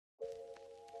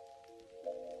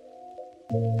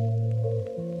Welcome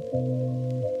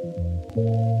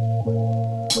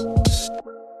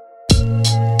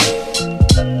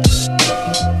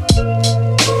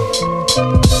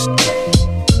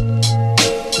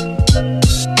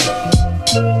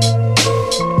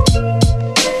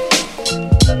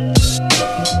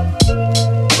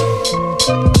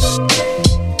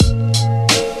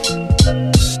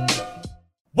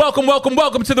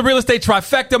to the Real Estate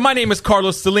Trifecta. My name is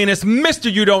Carlos Salinas,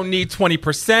 Mr. You Don't Need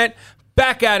 20%.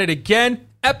 Back at it again,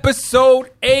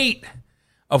 episode 8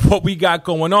 of what we got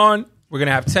going on. We're going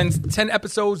to have 10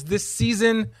 episodes this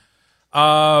season.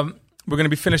 We're going to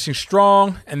be finishing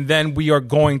strong, and then we are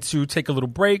going to take a little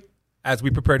break as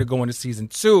we prepare to go into season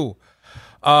 2.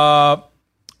 I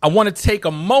want to take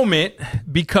a moment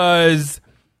because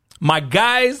my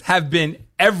guys have been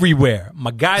everywhere.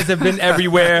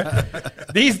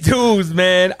 These dudes,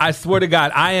 man, I swear to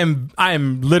God, I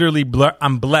am literally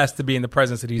I'm blessed to be in the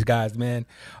presence of these guys, man.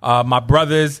 My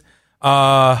brothers,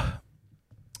 Mr.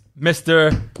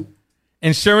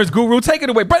 Insurance Guru, take it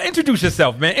away. Brother, introduce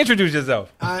yourself, man. Introduce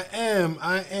yourself. I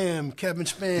am Kevin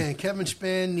Spann. Kevin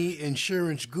Spann, the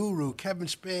Insurance Guru. Kevin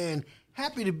Spann,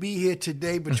 happy to be here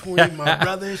today between my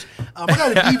brothers. I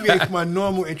got to deviate from my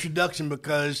normal introduction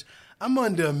because I'm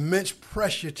under immense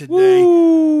pressure today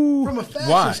from a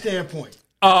fashion standpoint.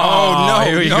 No.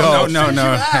 Here we go. No.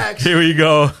 Here we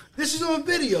go. This is on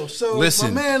video. So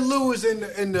Listen. my man Lou is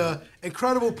in the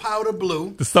incredible powder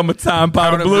blue. The summertime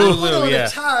powder blue. I put on a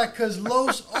tie because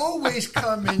Los always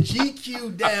come in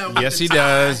GQ down with Yes, the he tie.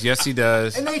 does. Yes, he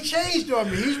does. And they changed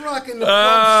on me. He's rocking the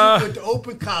plum suit with the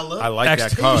open collar. I like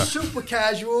that color. He's super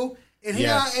casual. And here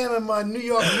Yes. I am in my New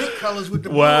York Knicks colors with the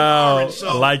blue Wow, and orange. So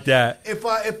I like that. If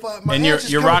my And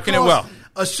answers you're come rocking it across well.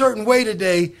 a certain way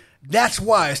today, that's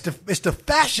why. It's the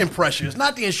fashion pressure. It's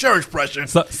not the insurance pressure.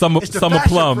 Summer it's the fashion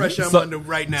plum. pressure I'm under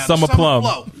right now. Summer plum.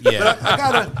 Yeah. But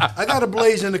I got a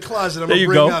blaze in the closet I'm There going to you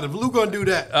bring go. out. If Lou going to do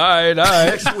that All right.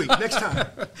 next week, next time.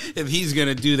 If he's going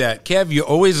to do that. Kev, you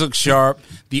always look sharp.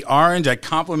 The orange, I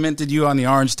complimented you on the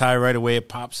orange tie right away. It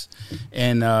pops.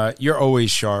 And you're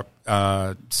always sharp.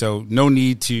 So no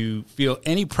need to feel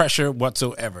any pressure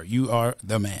whatsoever. You are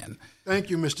the man.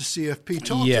 Thank you, Mr. CFP.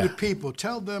 Talk to the people.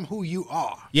 Tell them who you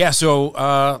are. Yeah, so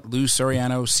Lou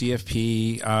Soriano,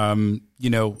 CFP,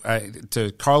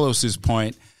 to Carlos's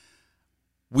point,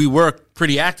 we were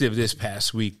pretty active this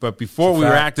past week, but before we were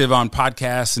active on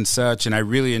podcasts and such, and I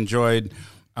really enjoyed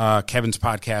Kevin's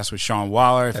podcast with Sean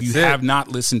Waller. If you have not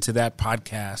listened to that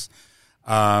podcast,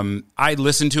 I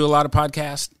listened to a lot of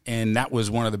podcasts, and that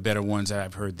was one of the better ones that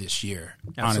I've heard this year,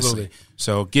 honestly.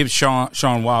 So give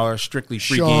Sean Waller, Strictly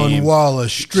Free Game. Sean Waller,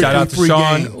 Strictly Shout out to Free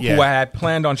Sean, Game. who I had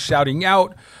planned on shouting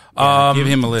out. Give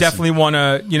him a listen. Definitely want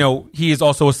to, he is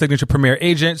also a Signature Premier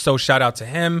agent, so shout out to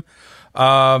him.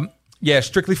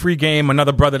 Strictly Free Game,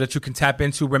 another brother that you can tap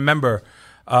into. Remember,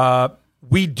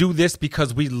 we do this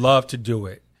because we love to do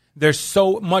it. There's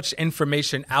so much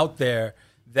information out there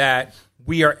that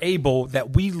we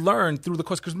learn through the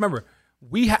course. Because remember,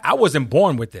 I wasn't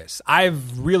born with this.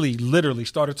 I've really literally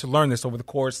started to learn this over the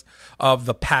course of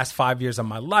the past 5 years of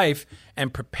my life,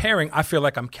 and preparing, I feel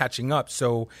like I'm catching up.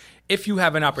 So if you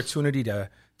have an opportunity to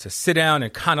sit down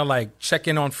and kind of like check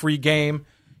in on Free Game,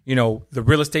 the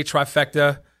Real Estate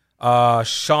Trifecta,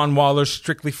 Sean Waller's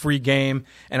Strictly Free Game.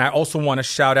 And I also want to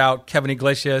shout out Kevin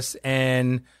Iglesias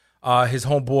and his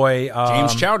homeboy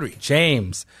James Chowdhury.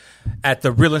 James at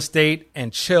the Real Estate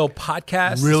and Chill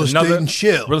podcast. Real Estate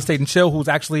and Chill, who's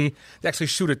they actually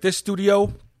shoot at this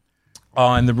studio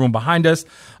in the room behind us.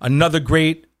 Another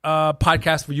great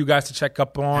podcast for you guys to check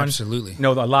up on. Absolutely.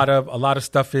 A lot of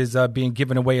stuff is being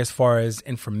given away as far as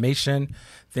information,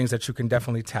 things that you can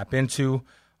definitely tap into.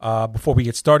 Before we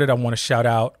get started, I want to shout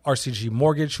out RCG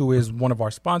Mortgage, who is one of our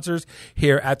sponsors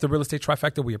here at the Real Estate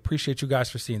Trifecta. We appreciate you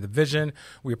guys for seeing the vision.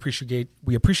 We appreciate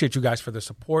you guys for the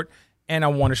support. And I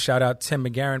want to shout out Tim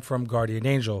McGarren from Guardian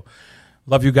Angel.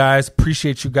 Love you guys.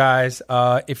 Appreciate you guys.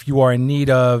 If you are in need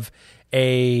of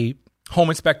a home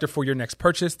inspector for your next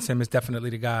purchase, Tim is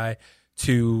definitely the guy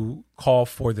to call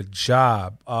for the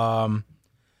job. Y'all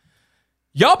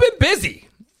been busy.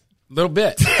 A little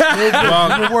bit.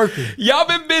 We're working. Y'all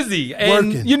been busy.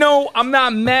 And, I'm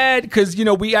not mad because,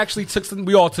 we actually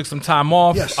we all took some time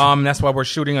off. Yes. That's why we're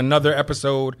shooting another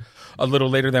episode a little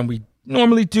later than we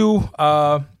normally do.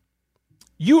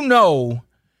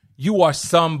 You are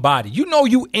somebody.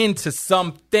 You into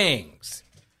some things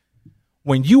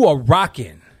when you are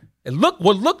rocking. What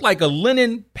looked like a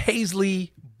linen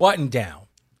paisley button down.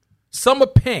 Summer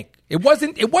pink. It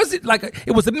wasn't like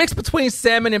it was a mix between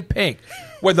salmon and pink,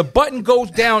 where the button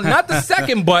goes down, not the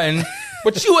second button,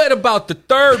 But you at about the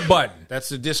third button. That's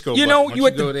the disco you button. know, Once you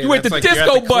at the, there, you at the that's like you're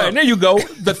disco at the club. button. There you go.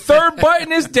 The third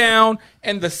button is down,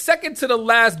 and the second to the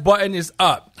last button is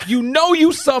up. You know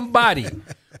you somebody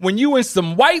when you in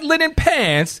some white linen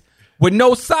pants with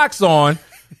no socks on,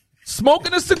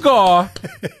 smoking a cigar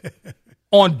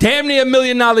on damn near $1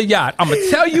 million yacht. I'm gonna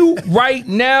tell you right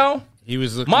now, He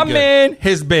was looking my good. man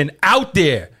has been out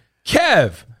there.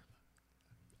 Kev,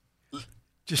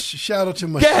 Just shout out to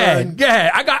my go son. ahead, go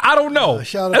ahead. I don't know.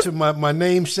 Shout out to my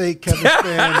namesake, Kevin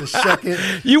Span, the second.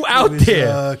 You out who was,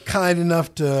 there. kind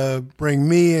enough to bring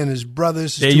me and his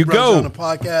brothers, his There two you brothers go. on the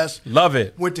podcast. Love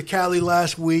it. Went to Cali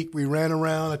last week. We ran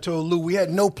around. I told Lou we had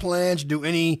no plans to do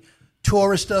any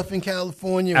tourist stuff in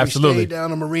California. Absolutely. We stayed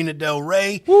down in Marina Del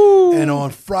Rey. Woo. And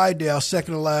on Friday, our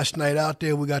second to last night out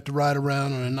there, we got to ride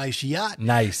around on a nice yacht.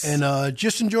 Nice. And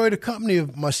just enjoyed the company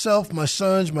of myself, my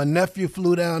sons, my nephew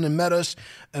flew down and met us,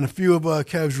 and a few of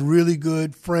Kev's really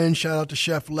good friends. Shout out to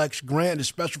Chef Lex Grant, his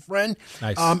special friend.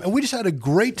 Nice. And we just had a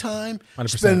great time 100%.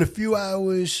 spending a few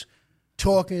hours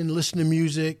talking, listening to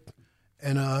music,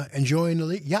 and enjoying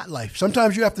the yacht life.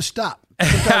 Sometimes you have to stop.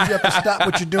 Sometimes you have to stop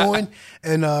what you're doing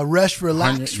and rest,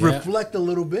 relax, Yeah. reflect a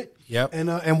little bit. Yep.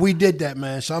 And we did that,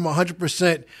 man. So I'm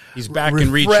 100%. He's back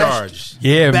and refreshed, recharged.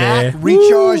 Yeah, back, man.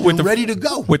 recharged, Woo, and ready to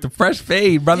go. With the fresh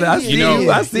fade, brother. Yeah, I yeah, see yeah, you.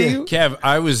 yeah. I see you. Kev,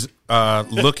 I was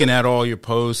looking at all your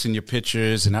posts and your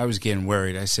pictures, and I was getting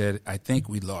worried. I said, I think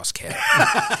we lost Kev.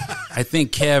 I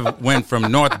think Kev went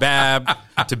from North Bab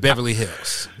to Beverly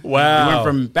Hills. Wow. He went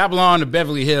from Babylon to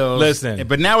Beverly Hills. Listen.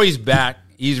 But now he's back.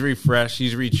 He's refreshed.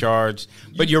 He's recharged.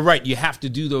 But you're right. You have to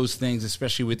do those things,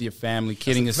 especially with your family,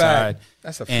 kidding aside.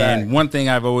 That's a And fact. one thing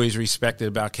I've always respected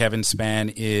about Kevin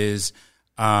Span is,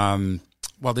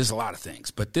 well, there's a lot of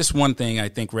things. But this one thing I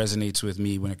think resonates with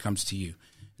me when it comes to you,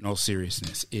 in all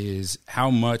seriousness, is how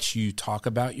much you talk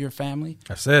about your family.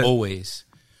 That's it. Always.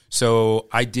 So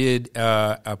I did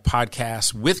a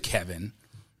podcast with Kevin.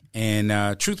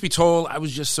 And truth be told, I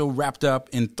was just so wrapped up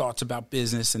in thoughts about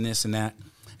business and this and that.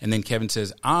 And then Kevin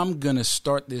says, I'm going to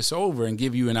start this over and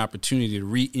give you an opportunity to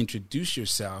reintroduce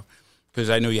yourself because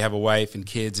I know you have a wife and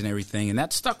kids and everything. And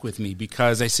that stuck with me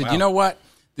because I said, Wow. you know what?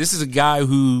 This is a guy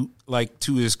who, like,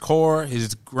 to his core,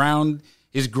 his grounding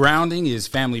is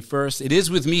family first. It is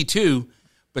with me, too.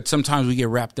 But sometimes we get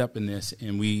wrapped up in this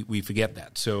and we forget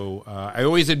that. So I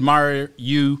always admire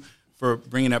you for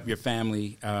bringing up your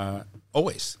family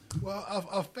always. Well,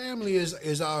 our family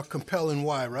is our compelling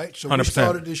why, right? So 100%. we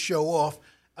started this show off.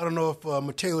 I don't know if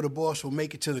Mateo the boss will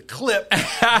make it to the clip, but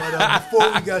before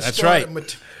we got That's started,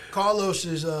 right.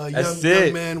 Carlos's That's young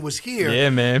it. man was here. Yeah,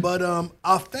 man. But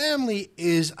our family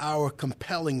is our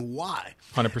compelling why.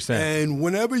 100%. And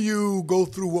whenever you go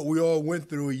through what we all went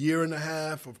through, a year and a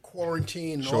half of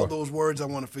quarantine and all those words I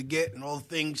want to forget and all the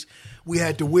things we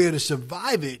had to wear to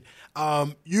survive it,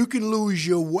 you can lose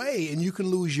your way and you can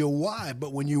lose your why.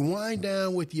 But when you wind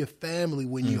down with your family,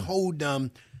 when you hold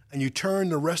them and you turn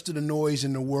the rest of the noise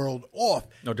in the world off,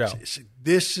 No doubt.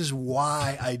 this is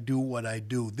why I do what I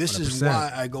do. This is 100%.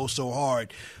 why I go so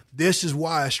hard. This is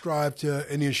why I strive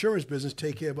to, in the insurance business,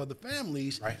 take care of other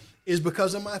families, Right. is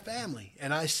because of my family.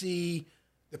 And I see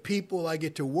the people I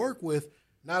get to work with,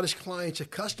 not as clients or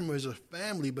customers, as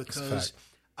family, because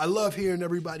I love hearing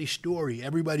everybody's story.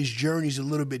 Everybody's journey is a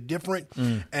little bit different.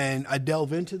 And I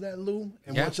delve into that, Lou.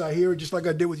 And Yeah. once I hear it, just like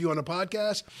I did with you on the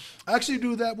podcast, I actually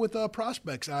do that with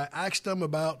prospects. I ask them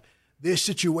about their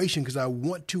situation because I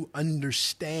want to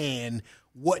understand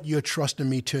what you're trusting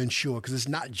me to insure. Because it's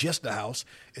not just a house.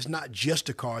 It's not just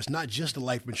a car. It's not just a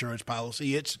life insurance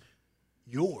policy. It's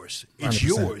yours. It's 100%.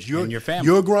 yours. And your family.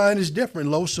 Your grind is different,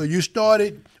 Lo. So you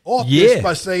started off Yeah. this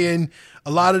by saying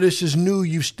a lot of this is new.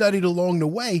 You've studied along the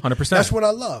way. 100%. That's what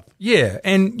I love. Yeah,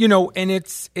 and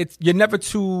it's you're never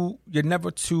too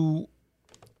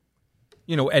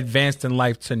advanced in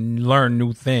life to learn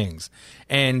new things.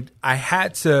 And I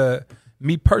had to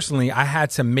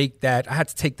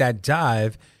take that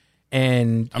dive,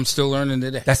 and I'm still learning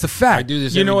today. that's a fact. I do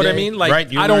this. You know every what I day. mean? Like,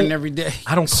 right? You I learn don't every day.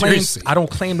 I don't Seriously.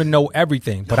 claim to know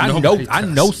everything, but No, I nobody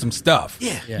know does. some stuff.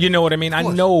 Yeah. You know what I mean? I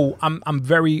know I'm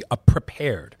very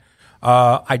prepared.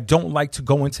 I don't like to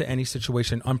go into any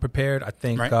situation unprepared. I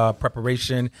think Right.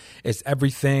 preparation is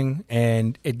everything,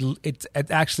 and it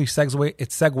actually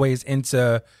segues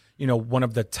into one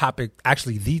of the topic,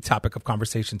 actually the topic of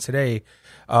conversation today,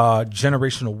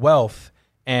 generational wealth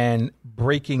and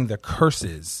breaking the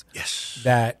curses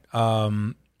that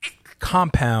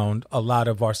compound a lot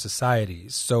of our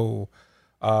societies. So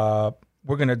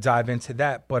we're gonna dive into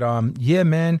that, but yeah,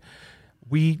 man,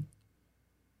 we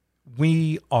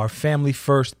are family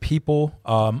first people.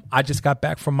 I just got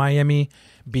back from Miami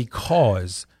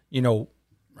because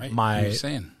Right. You My were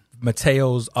saying.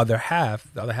 Mateo's other half,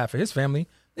 the other half of his family,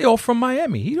 they all from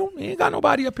Miami. He ain't got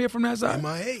nobody up here from that side.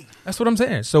 MIA. That's what I'm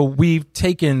saying. So we've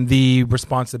taken the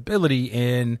responsibility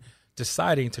in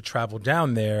deciding to travel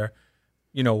down there,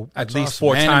 at least awesome.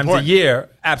 4 And times important. a year.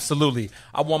 Absolutely.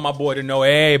 I want my boy to know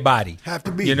everybody. Have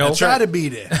to be. You know? Try to be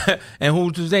there. And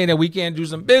who's to say that we can't do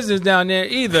some business down there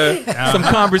either? Some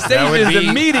conversations be-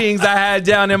 and meetings I had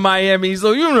down in Miami.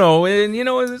 So,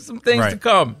 there's some things to Right.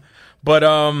 come. But,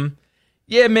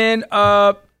 yeah, man,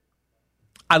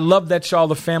 I love that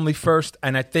y'all are family first.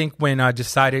 And I think when I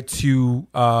decided to,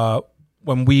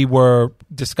 when we were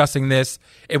discussing this,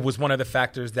 it was one of the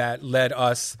factors that led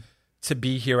us to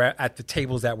be here at the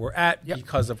tables that we're at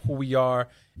because of who we are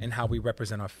and how we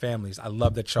represent our families. I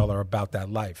love that y'all are about that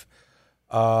life.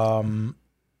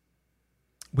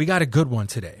 We got a good one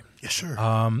today. Yes,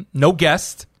 sir. No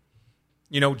guest,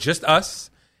 just us.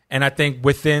 And I think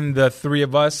within the 3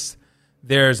 of us,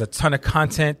 there's a ton of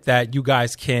content that you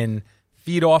guys can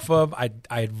feed off of. I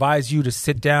advise you to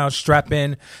sit down, strap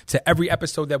in to every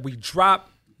episode that we drop.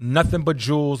 Nothing but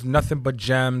jewels, nothing but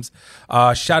gems.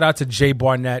 Shout out to Jay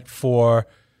Barnett for,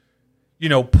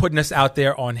 putting us out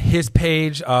there on his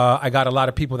page. I got a lot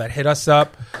of people that hit us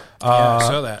up. I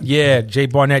saw that. Yeah, Jay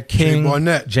Barnett King. Jay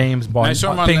Barnett. James Barnett. I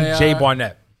saw him on King, the, Jay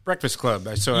Barnett. Breakfast Club.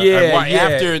 I saw. Yeah, yeah.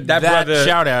 After That that brother-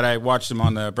 shout out, I watched him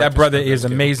on the Breakfast That brother Club. is That was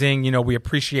good. amazing. We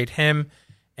appreciate him,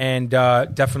 and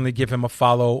definitely give him a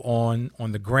follow on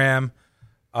the gram.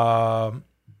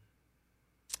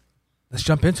 Let's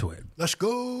jump into it. Let's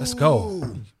go. Let's go.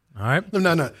 All right.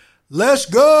 No. Let's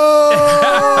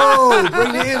go.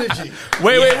 Bring the energy.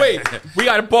 Wait. We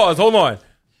got to pause. Hold on.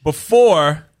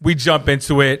 Before we jump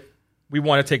into it, we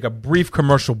want to take a brief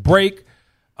commercial break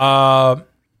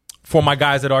for my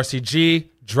guys at RCG,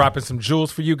 dropping some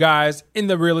jewels for you guys in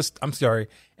the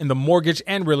in the mortgage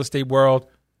and real estate world.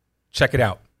 Check it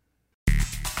out.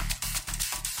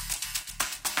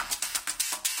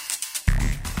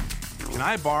 Can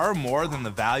I borrow more than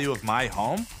the value of my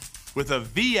home? With a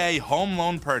VA home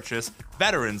loan purchase,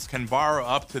 veterans can borrow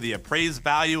up to the appraised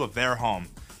value of their home,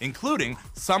 including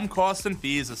some costs and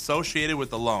fees associated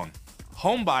with the loan.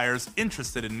 Home buyers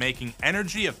interested in making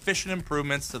energy-efficient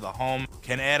improvements to the home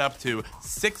can add up to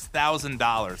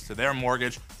 $6,000 to their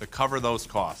mortgage to cover those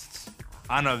costs.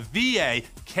 On a VA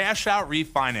cash-out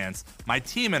refinance, my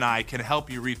team and I can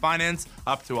help you refinance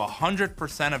up to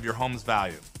 100% of your home's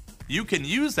value. You can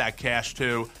use that cash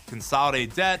to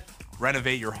consolidate debt,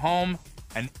 renovate your home,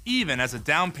 and even as a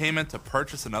down payment to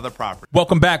purchase another property.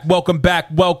 Welcome back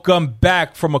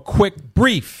from a quick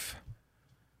brief.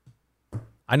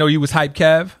 I know you was hype,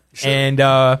 Kev, and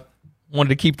wanted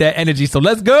to keep that energy, so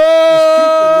let's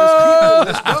go!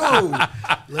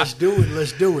 Let's go.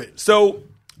 Let's do it. So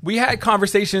we had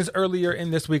conversations earlier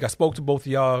in this week. I spoke to both of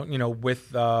y'all,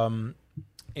 with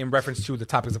in reference to the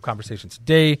topics of conversation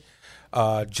today,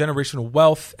 generational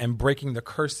wealth and breaking the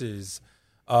curses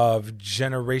of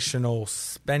generational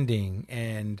spending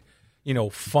and,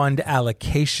 fund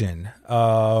allocation,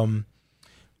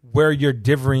 where you're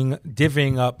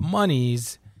divvying up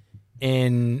monies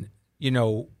in,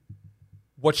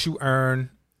 what you earn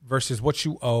versus what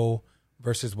you owe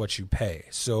versus what you pay.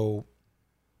 So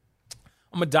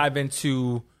I'm going to dive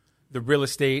into the real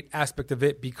estate aspect of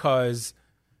it because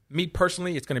me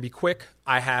personally, it's going to be quick.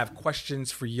 I have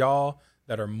questions for y'all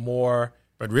that are more.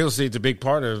 But real estate's a big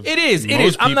part of It is.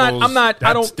 most I'm not.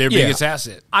 I that's don't. their yeah. biggest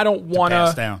asset. I don't want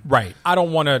pass to. down. Right. I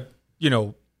don't want to.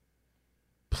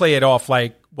 Play it off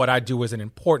like what I do isn't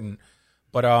important.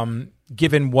 But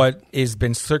given what has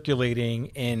been circulating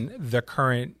in the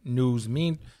current news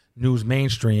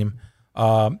mainstream,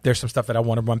 there's some stuff that I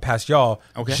want to run past y'all.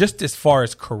 Okay. Just as far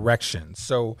as corrections.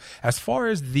 So as far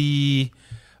as the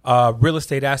real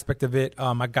estate aspect of it,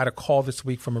 I got a call this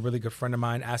week from a really good friend of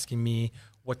mine asking me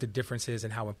what the difference is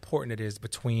and how important it is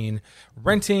between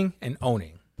renting and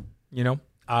owning.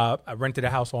 I rented a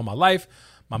house all my life.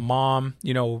 My mom,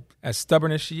 as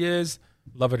stubborn as she is,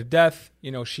 love her to death.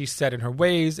 She's set in her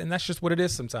ways, and that's just what it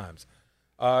is sometimes.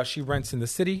 She rents in the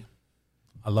city.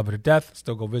 I love her to death.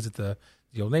 Still go visit the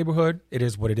old neighborhood. It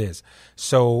is what it is.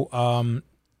 So,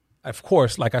 of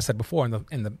course, like I said before,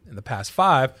 in the past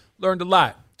 5, learned a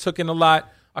lot, took in a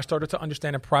lot. I started to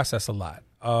understand and process a lot.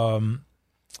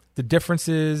 The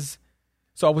differences.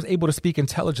 So I was able to speak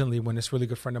intelligently when this really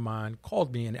good friend of mine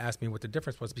called me and asked me what the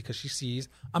difference was because she sees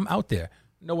I'm out there,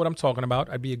 know what I'm talking about.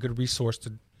 I'd be a good resource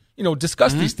to,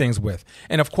 discuss these things with.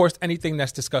 And of course, anything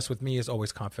that's discussed with me is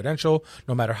always confidential.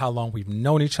 No matter how long we've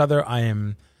known each other, I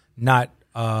am not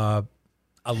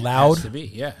allowed Has to be.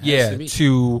 Yeah. Has to be.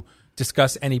 to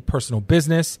discuss any personal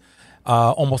business,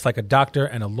 almost like a doctor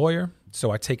and a lawyer.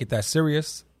 So I take it that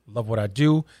serious. love what I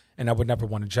do, and I would never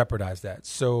want to jeopardize that.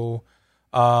 So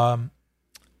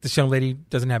this young lady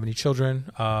doesn't have any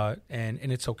children,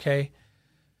 and it's okay.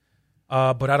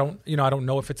 But I don't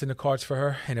know if it's in the cards for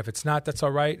her, and if it's not, that's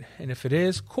all right. And if it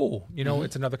is, cool.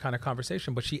 It's another kind of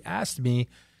conversation. But she asked me,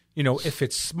 if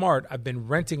it's smart. I've been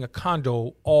renting a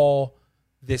condo all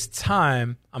this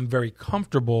time. I'm very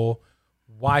comfortable.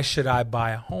 Why should I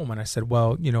buy a home? And I said,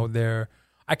 well,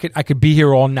 I could be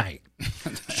here all night.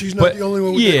 She's not the only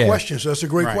one with that question, so that's a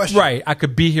great question. Right. I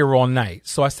could be here all night.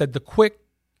 So I said the quick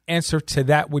answer to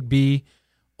that would be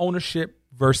ownership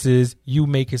versus you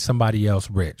making somebody else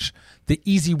rich. The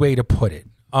easy way to put it.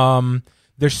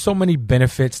 There's so many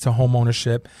benefits to home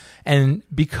ownership. And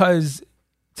because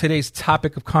today's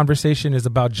topic of conversation is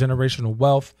about generational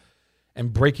wealth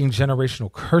and breaking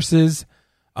generational curses,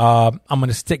 I'm going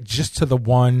to stick just to the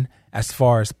one as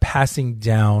far as passing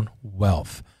down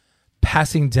wealth,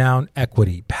 passing down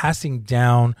equity, passing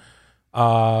down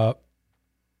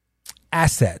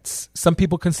assets. Some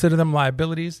people consider them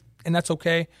liabilities, and that's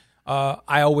okay.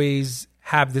 I always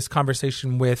have this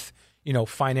conversation with,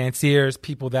 financiers,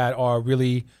 people that are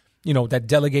really, that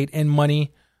delegate in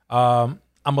money.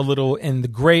 I'm a little in the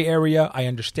gray area. I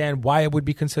understand why it would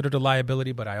be considered a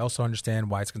liability, but I also understand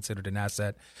why it's considered an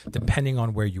asset, depending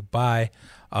on where you buy.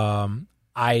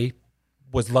 I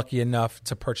was lucky enough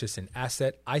to purchase an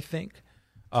asset, I think,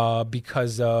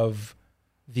 because of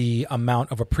the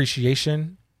amount of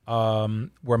appreciation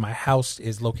where my house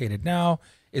is located now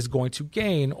is going to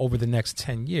gain over the next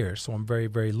 10 years. So I'm very,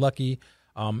 very lucky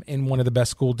in one of the best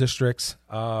school districts.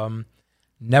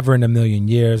 Never in a million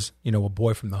years, a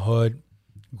boy from the hood,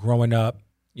 growing up,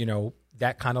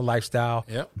 that kind of lifestyle.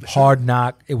 Yep. Hard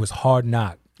knock. It was hard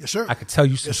knock. Yes, sir. I could tell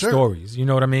you some stories. You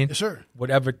know what I mean? Yes, sir.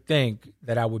 Would ever think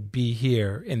that I would be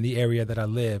here in the area that I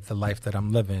live, the life that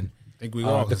I'm living. I think we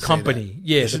all the can say company. that.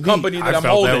 Yeah, Yes, the indeed. company that I I'm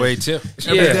felt holding. that way too.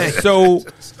 Yeah. So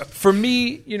for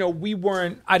me,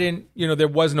 there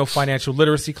was no financial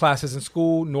literacy classes in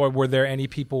school, nor were there any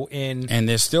people in. And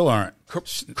there still aren't.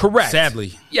 Correct.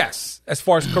 Sadly. Yes, as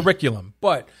far as curriculum.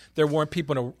 But there weren't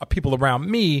people around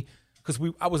me because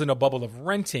I was in a bubble of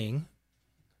renting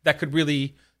that could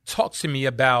really talk to me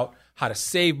about how to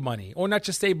save money, or not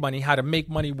just save money, how to make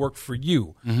money work for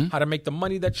you, how to make the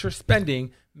money that you're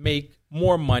spending make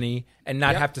more money and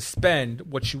not have to spend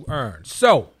what you earn.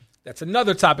 So that's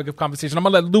another topic of conversation. I'm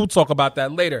going to let Lou talk about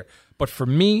that later. But for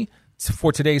me,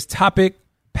 for today's topic,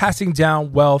 passing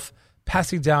down wealth,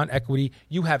 passing down equity,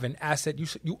 you have an asset,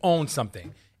 you own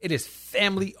something. It is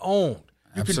family owned.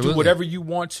 You can do whatever you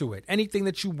want to it. Anything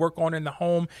that you work on in the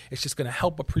home, it's just going to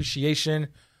help appreciation.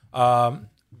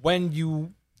 When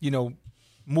you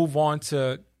move on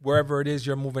to wherever it is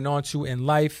you're moving on to in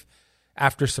life,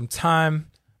 after some time,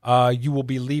 you will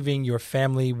be leaving your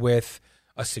family with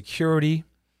a security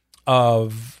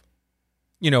of,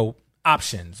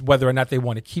 options, whether or not they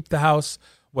want to keep the house,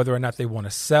 whether or not they want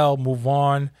to sell, move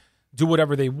on, do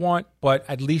whatever they want. But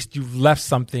at least you've left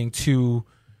something to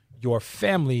your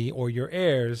family or your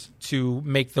heirs to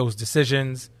make those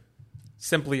decisions.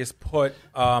 Simply as put,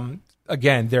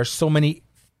 again, there's so many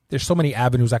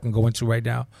avenues I can go into right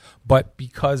now, but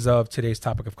because of today's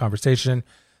topic of conversation,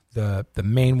 the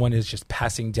main one is just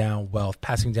passing down wealth,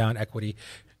 passing down equity,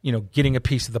 getting a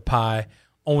piece of the pie,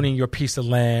 owning your piece of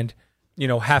land,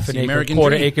 half an acre,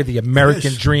 quarter acre, the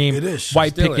American dream. It is.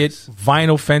 White Still picket, is.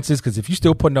 vinyl fences, because if you're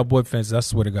still putting up wood fences, I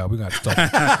swear to God, we're going to have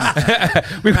to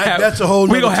talk. That's a whole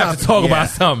We're nother going to have to talk topic. about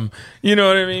something. You know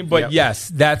what I mean? But yes,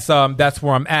 that's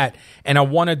where I'm at. And I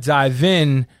want to dive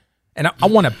in. And I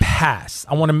want to pass.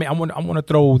 I want to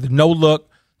throw the no look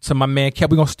to my man Kev.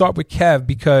 We're gonna start with Kev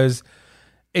because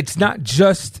it's not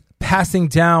just passing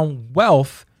down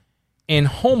wealth in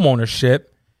home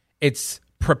ownership. It's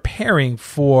preparing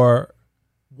for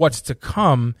what's to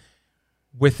come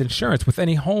with insurance. With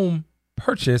any home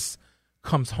purchase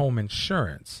comes home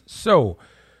insurance. So,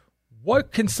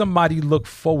 what can somebody look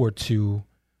forward to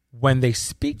when they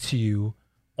speak to you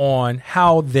on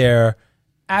how their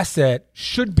asset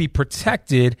should be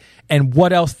protected and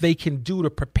what else they can do to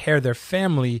prepare their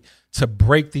family to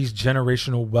break these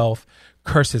generational wealth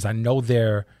curses? I know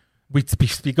we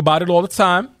speak about it all the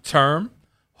time, term,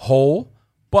 whole,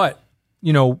 but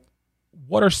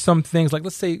what are some things, like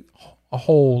let's say a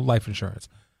whole life insurance?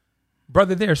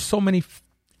 Brother, there are so many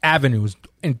avenues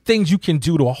and things you can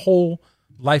do to a whole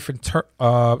life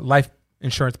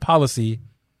insurance policy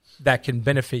that can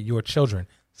benefit your children.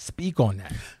 Speak on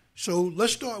that. So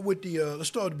let's start with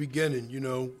the beginning.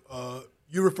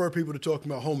 You refer people to talking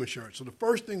about home insurance. So the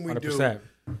first thing we 100%.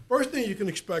 do, first thing you can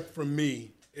expect from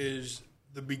me is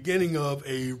the beginning of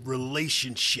a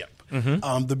relationship.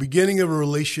 Mm-hmm. The beginning of a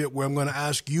relationship where I'm going to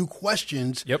ask you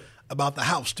questions Yep. about the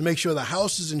house to make sure the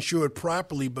house is insured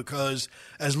properly because,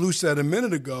 as Lou said a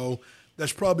minute ago,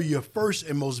 that's probably your first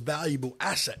and most valuable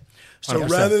asset. So 100%.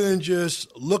 rather than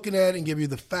just looking at it and give you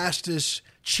the fastest,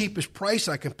 cheapest price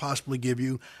I can possibly give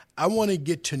you, I want to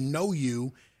get to know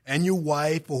you and your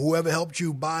wife or whoever helped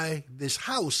you buy this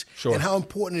house Sure. and how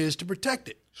important it is to protect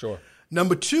it. Sure.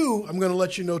 Number two, I'm going to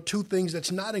let you know two things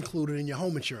that's not included in your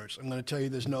home insurance. I'm going to tell you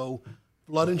there's no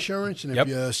flood insurance, and if Yep.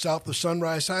 you're south of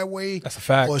Sunrise Highway, That's a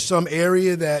fact. or some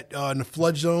area that in the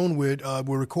flood zone, we're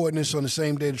recording this on the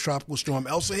same day the tropical storm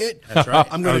Elsa hit. That's right.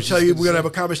 I'm I going was to tell just you gonna we're going to say. have a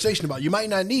conversation about it. You might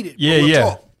not need it. Yeah, but we'll yeah.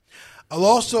 talk. I'll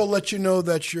also let you know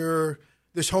that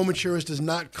this home insurance does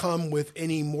not come with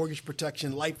any mortgage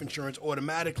protection, life insurance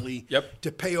automatically Yep.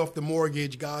 to pay off the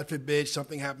mortgage. God forbid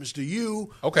something happens to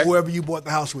you Okay. or whoever you bought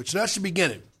the house with. So that's the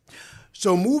beginning.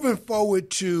 So moving forward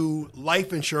to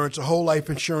life insurance, a whole life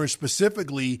insurance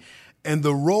specifically, and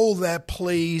the role that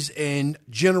plays in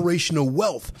generational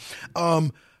wealth.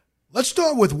 Let's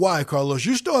start with why, Carlos.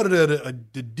 You started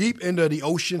at the deep end of the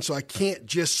ocean, so I can't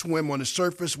just swim on the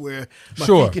surface where my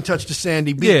Sure. feet can touch the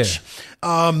sandy beach.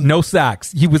 No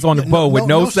socks. He was on the boat with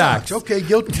no socks. Okay,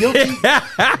 guilty as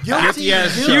guilty You know- as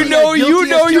you know you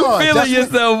charged. feeling That's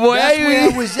yourself, boy.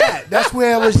 That's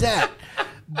where I was at.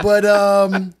 But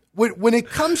when it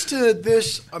comes to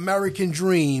this American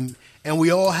dream, and we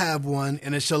all have one,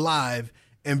 and it's alive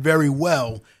and very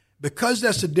well, because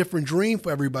that's a different dream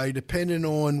for everybody, depending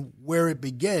on where it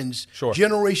begins, Sure.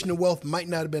 generational wealth might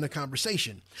not have been a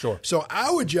conversation. Sure. So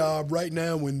our job right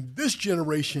now in this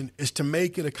generation is to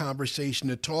make it a conversation,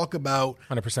 to talk about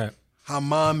 100%. how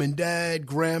mom and dad,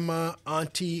 grandma,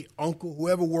 auntie, uncle,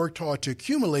 whoever worked hard to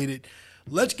accumulate it.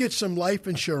 Let's get some life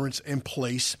insurance in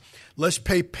place. Let's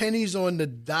pay pennies on the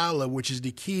dollar, which is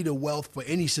the key to wealth for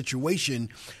any situation,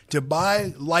 to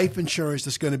buy life insurance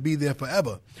that's going to be there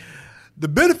forever. The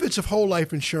benefits of whole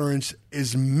life insurance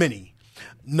is many.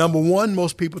 Number one,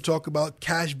 most people talk about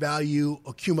cash value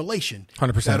accumulation.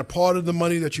 100%. That a part of the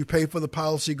money that you pay for the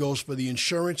policy goes for the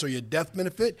insurance or your death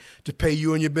benefit to pay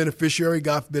you and your beneficiary,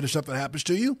 God forbid, if something happens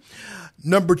to you.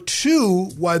 Number two,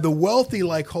 why the wealthy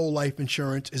like whole life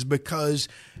insurance is because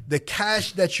the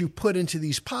cash that you put into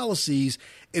these policies,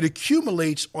 it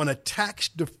accumulates on a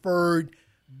tax-deferred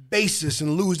basis,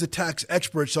 and lose the tax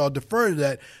experts, so I'll defer to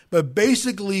that. But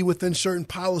basically, within certain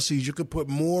policies, you could put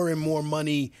more and more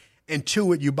money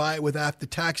into it. You buy it with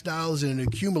after-tax dollars, and it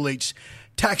accumulates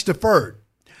tax-deferred.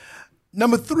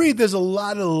 Number three, there's a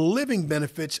lot of living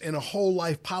benefits in a whole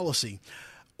life policy.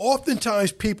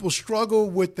 Oftentimes, people struggle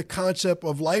with the concept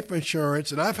of life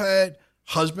insurance, and I've had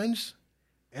husbands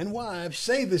and wives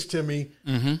say this to me,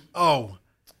 oh,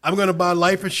 I'm going to buy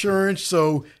life insurance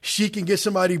so she can get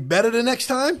somebody better the next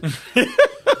time.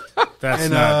 That's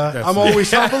And not. I'm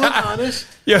always humble and honest.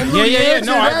 Yeah. And look, Yeah. the answer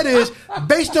No, to that is,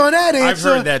 based on that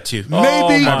answer, heard that too. Maybe,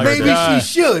 Oh, my maybe God.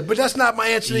 she should, but that's not my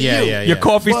answer to Yeah, you. yeah, Your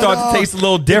coffee But, starts to taste a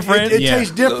little different. It Yeah.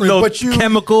 tastes different, Little but you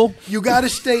chemical. You got to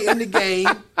stay in the game,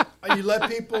 and you let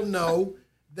people know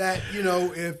that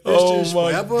if this Oh, is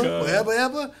my forever, God.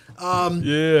 forever,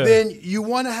 Yeah. then you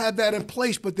want to have that in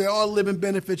place. But there are living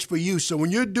benefits for you. So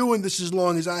when you're doing this as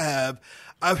long as I have,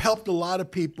 I've helped a lot of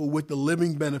people with the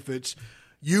living benefits.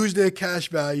 Use their cash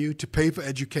value to pay for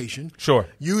education. Sure.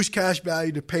 Use cash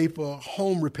value to pay for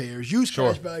home repairs. Use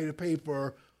Sure. cash value to pay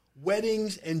for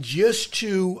weddings, and just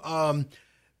to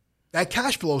that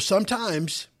cash flow.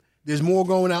 Sometimes there's more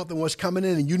going out than what's coming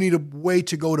in, and you need a way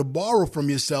to go to borrow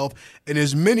from yourself. And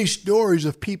there's many stories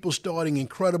of people starting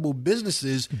incredible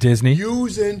businesses. Disney.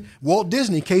 Using Walt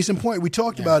Disney, case in point, we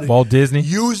talked about it. Walt Disney.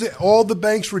 Using, all the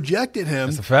banks rejected him.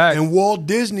 That's a fact. And Walt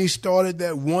Disney started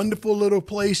that wonderful little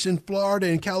place in Florida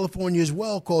and California as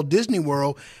well called Disney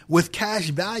World with cash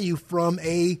value from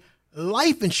a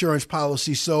life insurance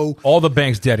policy. So All the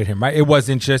banks deaded him, right? It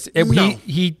wasn't just it, No.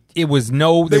 It was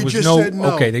no. There they was just no. said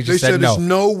no. Okay, they just said said no. there's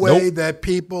no way Nope. that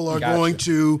people are Gotcha. going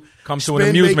to Come to an spend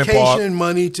amusement vacation park.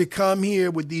 money to come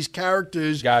here with these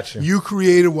characters Gotcha. you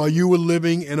created while you were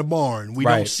living in a barn. We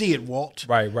don't Right. see it, Walt.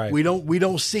 Right. We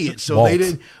don't see it. So Walt. they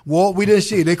didn't. Walt, we didn't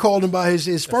see it. They called him by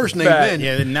his first name fact. then.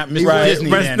 Yeah, not Mr. He was- Disney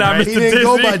Right. then, Not right? Mr. He didn't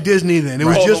go Disney. by Disney then. It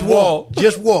was Right. just Called him Walt. Walt.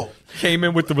 Just Walt. Came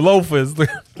in with the loafers, the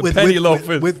penny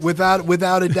loafers.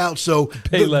 Without a doubt. So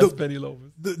Pay less penny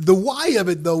loafers. the why of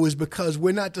it, though, is because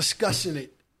we're not discussing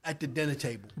it at the dinner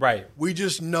table. Right. We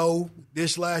just know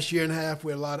this last year and a half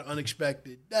we had a lot of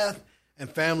unexpected death and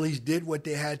families did what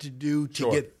they had to do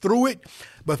to get through it.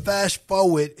 But fast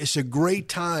forward, it's a great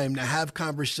time to have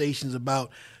conversations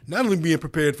about not only being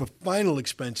prepared for final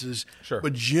expenses,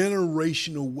 but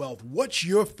generational wealth. What's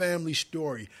your family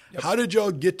story? How did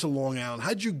y'all get to Long Island? How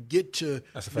did you get to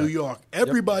New York?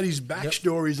 Everybody's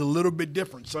backstory is a little bit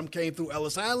different. Some came through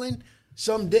Ellis Island,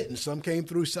 some didn't. Some came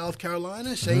through South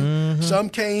Carolina. Some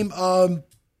came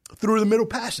through the Middle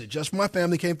Passage. That's my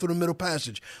family came through the Middle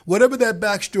Passage. Whatever that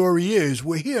backstory is,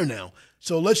 we're here now.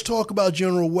 So let's talk about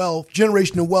generational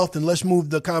wealth, and let's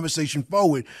move the conversation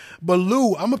forward. But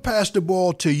Lou, I'm going to pass the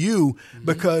ball to you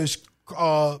because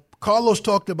Carlos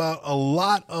talked about a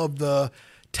lot of the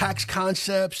tax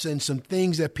concepts and some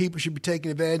things that people should be taking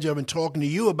advantage of and talking to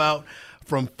you about,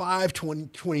 from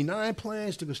 529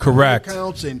 plans to custodial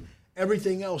accounts and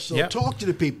everything else. So talk to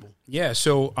the people. Yeah,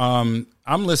 so I'm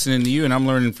listening to you and I'm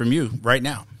learning from you right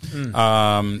now.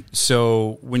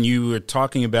 So when you were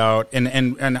talking about,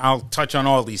 and I'll touch on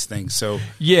all these things, so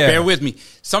bear with me.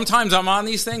 Sometimes I'm on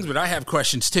these things, but I have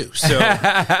questions too. So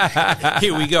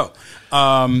here we go.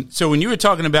 So when you were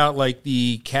talking about like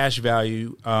the cash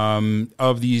value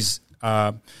of these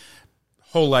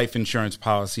whole life insurance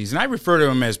policies, and I refer to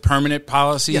them as permanent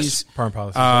policies.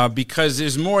 Permanent policies. Because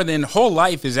there's more than whole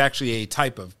life is actually a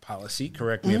type of policy.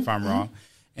 Correct me if I'm wrong.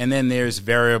 And then there's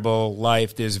variable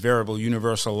life. There's variable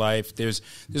universal life. There's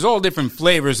all different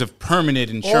flavors of permanent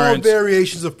insurance. All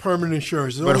variations of permanent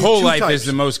insurance. But whole life is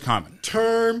the most common.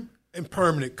 Term and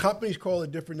permanent. Companies call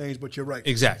it different names, but you're right.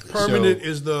 Exactly. Permanent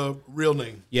is the real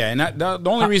name. Yeah, and the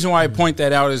only reason why I point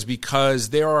that out is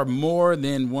because there are more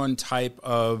than one type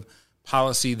of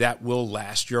policy that will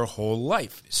last your whole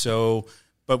life. So,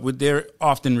 but they're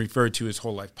often referred to as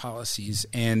whole life policies,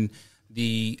 and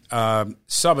the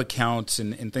sub-accounts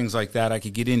and things like that I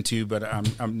could get into, but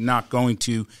I'm not going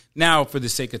to now for the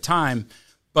sake of time.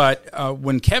 But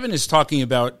when Kevin is talking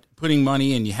about putting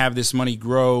money and you have this money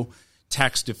grow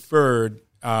tax deferred,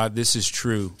 this is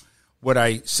true. What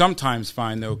I sometimes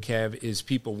find, though, Kev, is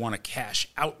people want to cash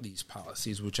out these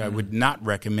policies, which I would not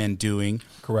recommend doing.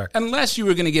 Correct. Unless you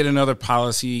were going to get another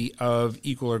policy of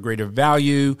equal or greater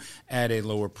value at a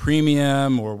lower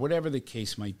premium or whatever the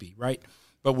case might be, right?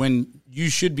 But when you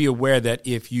should be aware that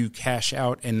if you cash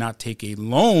out and not take a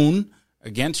loan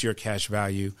against your cash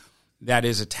value, that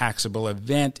is a taxable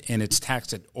event, and it's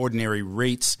taxed at ordinary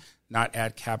rates, not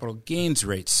at capital gains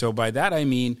rates. So by that I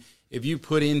mean, if you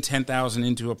put in $10,000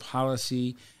 into a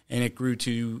policy and it grew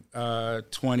to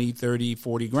 20, 30,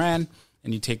 40 grand,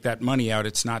 and you take that money out,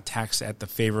 it's not taxed at the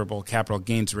favorable capital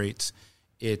gains rates.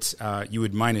 It's you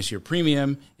would minus your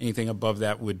premium. Anything above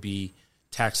that would be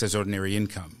taxed as ordinary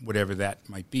income, whatever that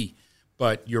might be.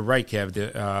 But you're right, Kev.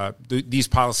 These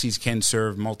policies can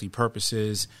serve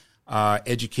multi-purposes,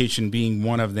 education being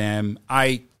one of them.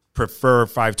 I prefer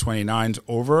 529s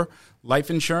over life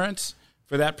insurance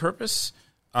for that purpose.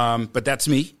 But that's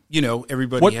me. You know,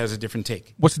 everybody has a different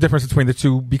take. What's the difference between the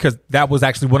two? Because that was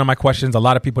actually one of my questions. A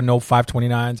lot of people know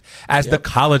 529s as the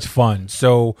college fund.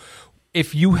 So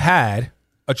if you had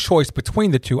a choice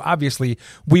between the two, obviously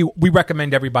we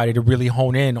recommend everybody to really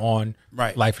hone in on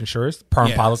life insurance,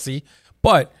 perm policy.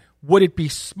 But would it be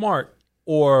smart,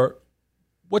 or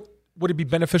would it be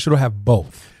beneficial to have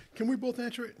both? Can we both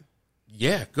answer it?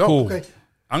 Yeah, go. Cool. Okay.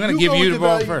 I'm going to give you the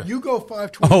ball first. You go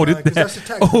 529 because that's the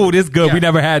tax code. Oh, this is good. Yeah. We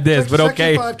never had this, but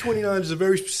okay. Section 529 is a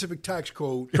very specific tax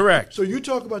code. Correct. So you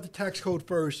talk about the tax code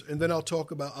first, and then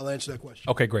I'll answer that question.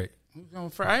 Okay, great.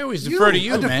 I always defer to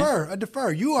you, man. I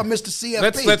defer. You are Mr.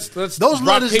 CFP. Let's those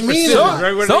letters mean a lot.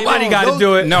 Right, somebody got to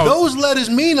do it. No. Those letters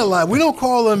mean a lot. We don't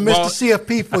call them Mr.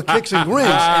 CFP for kicks and grins.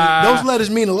 Those letters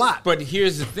mean a lot. But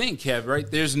here's the thing, Kev, right?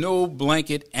 There's no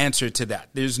blanket answer to that.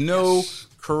 There's no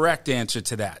correct answer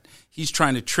to that. He's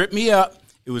trying to trip me up.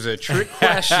 It was a trick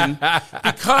question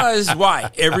because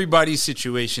why? Everybody's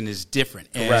situation is different.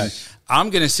 And I'm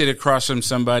going to sit across from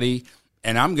somebody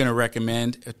and I'm going to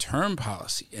recommend a term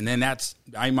policy. And then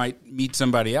I might meet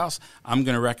somebody else. I'm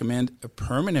going to recommend a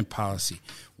permanent policy.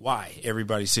 Why?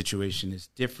 Everybody's situation is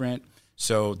different.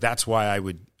 So that's why I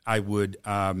would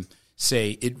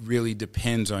say it really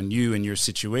depends on you and your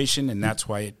situation. And that's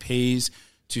why it pays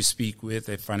to speak with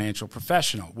a financial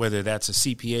professional, whether that's a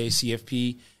CPA,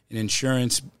 CFP, an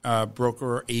insurance broker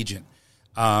or agent.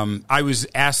 I was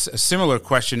asked a similar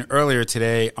question earlier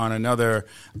today on another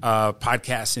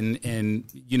podcast, and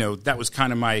you know that was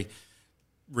kind of my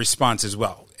response as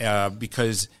well,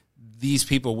 because these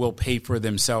people will pay for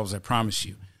themselves, I promise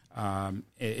you,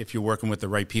 if you're working with the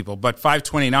right people. But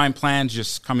 529 plans,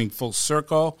 just coming full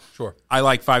circle. Sure. I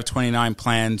like 529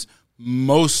 plans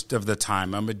most of the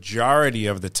time, a majority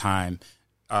of the time,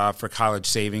 for college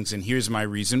savings, and here's my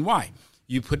reason why.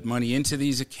 You put money into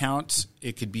these accounts.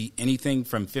 It could be anything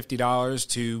from $50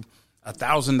 to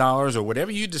 $1,000 or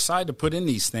whatever you decide to put in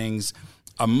these things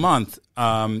a month.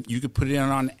 You could put it in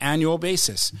on an annual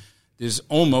basis. There's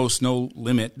almost no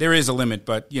limit. There is a limit,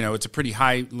 but it's a pretty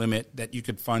high limit that you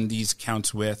could fund these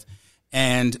accounts with.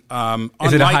 And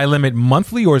is it a high limit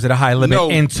monthly or is it a high limit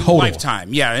in total?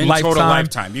 Lifetime. Yeah, in total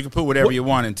lifetime. You can put whatever you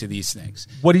want into these things.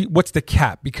 What's the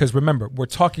cap? Because remember, we're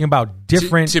talking about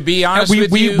different. To be honest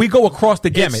with you, we go across the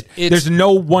gamut. There's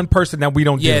no one person that we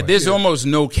don't. Yeah, there's almost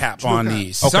no cap on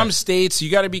these. Okay. Some states,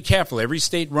 you got to be careful. Every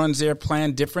state runs their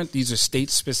plan different. These are state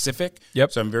specific.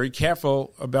 Yep. So I'm very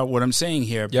careful about what I'm saying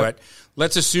here. Yep. But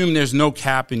let's assume there's no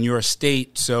cap in your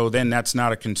state, so then that's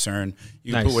not a concern.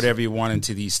 You can put whatever you want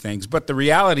into these things. But the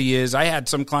reality is I had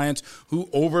some clients who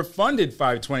overfunded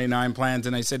 529 plans,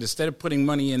 and I said, instead of putting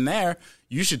money in there,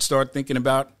 you should start thinking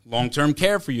about long-term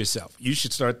care for yourself. You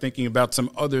should start thinking about some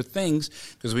other things,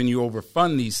 because when you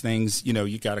overfund these things,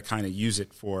 you got to kind of use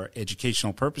it for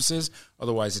educational purposes.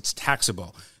 Otherwise, it's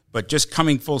taxable. But just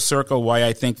coming full circle, why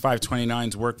I think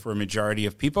 529s work for a majority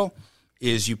of people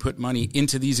is you put money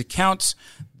into these accounts.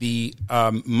 The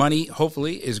money,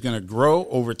 hopefully, is going to grow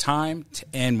over time.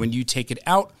 And when you take it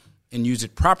out and use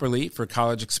it properly for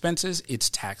college expenses, it's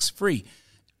tax-free.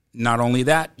 Not only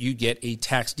that, you get a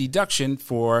tax deduction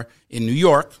in New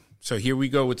York. So here we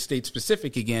go with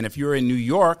state-specific again. If you're in New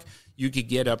York, you could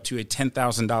get up to a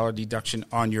 $10,000 deduction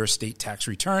on your state tax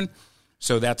return.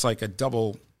 So that's like a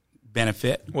double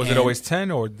benefit. Was it always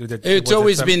 10 or it's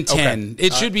always been 10. Okay.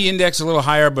 It should be indexed a little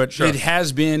higher, but sure. It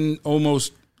has been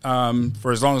almost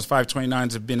for as long as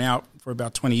 529s have been out for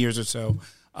about 20 years or so.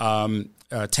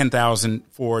 10,000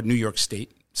 for New York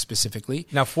State specifically.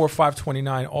 Now for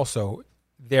 529 also,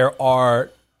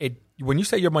 when you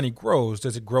say your money grows,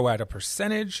 does it grow at a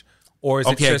percentage or is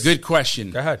it just... Okay, good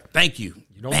question. Go ahead. Thank you.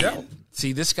 You don't know.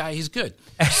 See, this guy, he's good.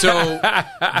 So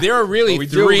there are really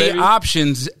three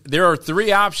options. There are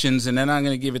three options, and then I'm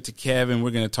going to give it to Kev, and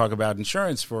we're going to talk about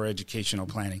insurance for educational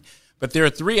planning. But there are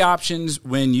three options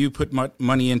when you put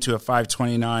money into a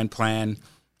 529 plan,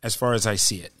 as far as I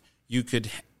see it. You could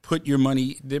put your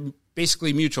money, they're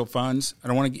basically mutual funds. I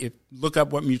don't want to look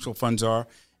up what mutual funds are,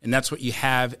 and that's what you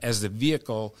have as the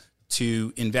vehicle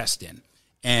to invest in.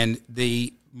 And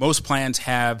most plans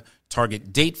have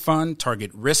target date fund, target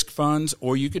risk funds,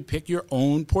 or you could pick your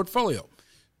own portfolio.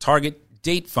 Target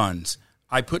date funds.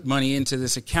 I put money into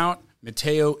this account.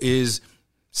 Mateo is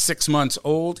 6 months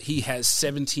old. He has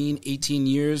 17, 18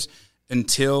 years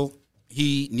until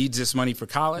he needs this money for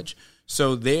college.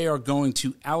 So they are going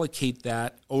to allocate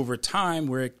that over time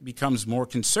where it becomes more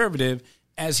conservative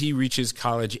as he reaches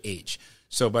college age.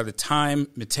 So by the time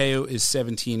Mateo is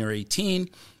 17 or 18,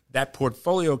 that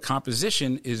portfolio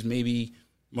composition is maybe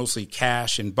mostly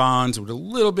cash and bonds with a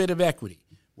little bit of equity,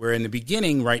 where in the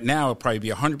beginning, right now, it'll probably be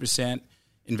 100%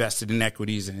 invested in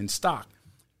equities and in stock.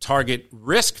 Target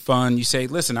risk fund, you say,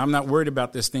 listen, I'm not worried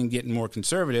about this thing getting more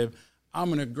conservative.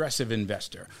 I'm an aggressive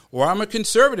investor, or I'm a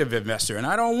conservative investor, and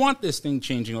I don't want this thing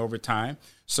changing over time.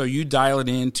 So you dial it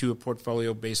into a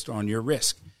portfolio based on your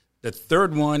risk. The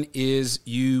third one is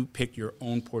you pick your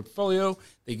own portfolio.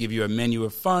 They give you a menu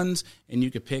of funds, and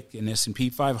you could pick an S&P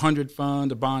 500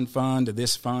 fund, a bond fund, a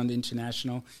this fund,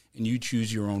 international, and you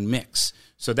choose your own mix.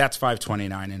 So that's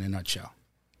 529 in a nutshell.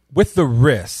 With the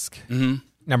risk, now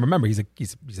remember, he's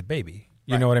a baby.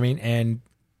 You know what I mean? And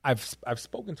I've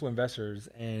spoken to investors,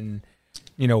 and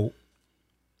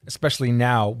especially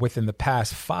now within the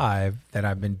past 5 that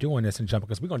I've been doing this and jumping,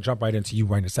 because we're going to jump right into you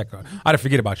right in a second. I didn't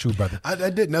forget about you, brother. I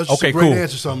didn't. That was just a great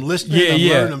answer. So I'm listening, I'm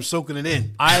learning, I'm soaking it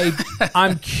in.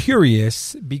 I'm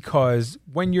curious because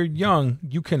when you're young,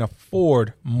 you can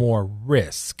afford more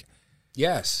risk.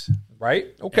 Yes. Right?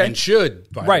 Okay. And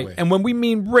should, by the way. And when we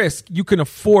mean risk, you can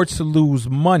afford to lose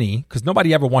money, because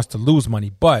nobody ever wants to lose money.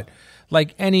 But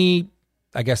like any,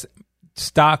 I guess,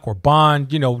 stock or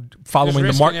bond, following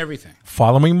the market, everything,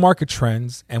 following market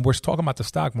trends, and we're talking about the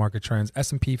stock market trends,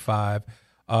 S&P 5.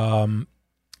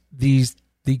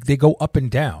 They go up and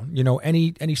down.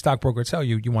 Any stockbroker tell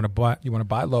you want to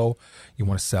buy low, you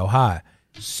want to sell high.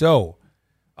 So,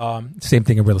 same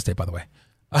thing in real estate, by the way.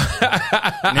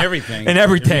 And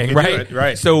everything, right?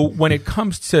 Right. So when it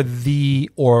comes to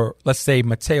or let's say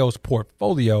Mateo's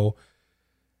portfolio,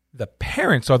 the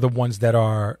parents are the ones that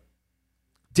are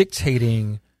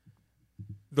dictating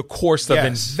the course of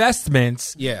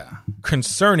investments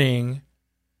concerning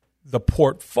the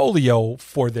portfolio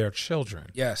for their children.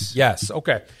 Yes.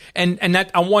 Okay. And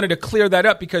that I wanted to clear that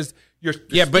up, because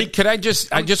But could I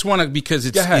just want to, because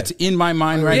it's in my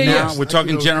mind right now. We're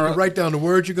talking write down the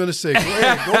words you're going to say. Go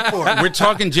ahead, go for it. We're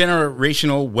talking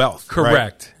generational wealth.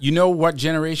 Correct. Right? You know what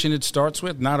generation it starts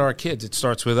with? Not our kids. It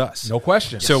starts with us. No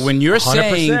question. So when you're 100%.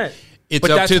 saying it's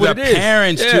up to the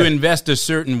parents to invest a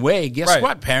certain way, guess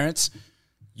what, parents?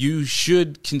 You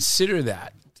should consider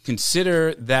that.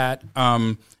 Consider that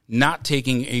not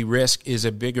taking a risk is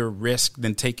a bigger risk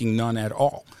than taking none at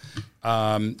all.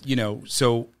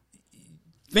 So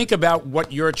think about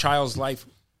what your child's life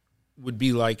would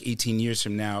be like 18 years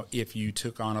from now if you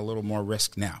took on a little more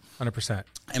risk now. 100%.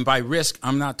 And by risk,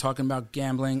 I'm not talking about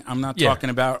gambling. I'm not talking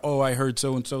about, I heard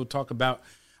so-and-so talk about,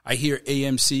 I hear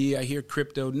AMC, I hear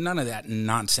crypto, none of that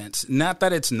nonsense. Not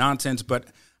that it's nonsense, but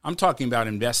I'm talking about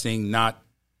investing, not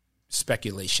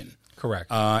speculation.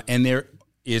 Correct. And there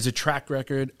is a track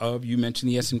record of, you mentioned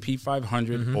the S&P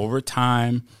 500 over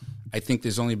time. I think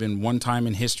there's only been one time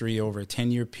in history over a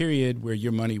 10-year period where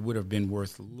your money would have been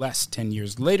worth less 10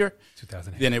 years later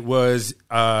 2008. than it was,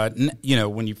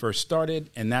 when you first started.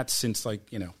 And that's since the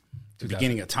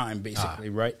beginning of time, basically,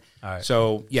 right? All right.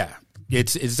 So,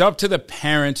 it's up to the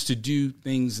parents to do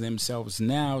things themselves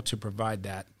now to provide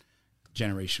that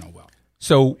generational wealth.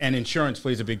 So, and insurance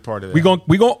plays a big part of that.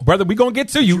 We gonna get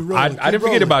to you. I didn't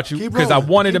forget about you because I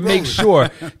wanted to make sure.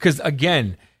 Because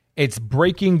again, it's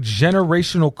breaking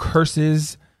generational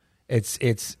curses.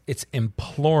 It's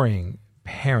imploring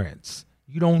parents.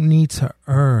 You don't need to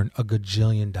earn $1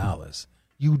 gajillion.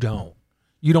 You don't.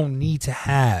 You don't need to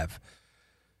have.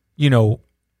 You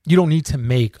don't need to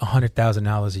make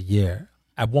 $100,000 a year.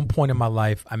 At one point in my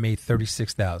life, I made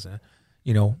 $36,000.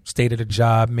 Stayed at a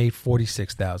job, made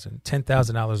 $46,000,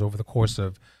 $10,000 over the course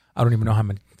of, I don't even know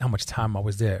how much time I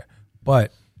was there,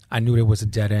 but I knew there was a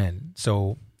dead end.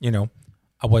 So,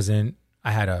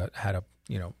 I had an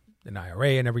IRA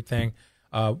and everything,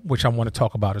 which I want to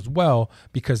talk about as well,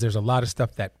 because there's a lot of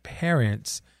stuff that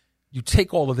parents, you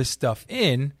take all of this stuff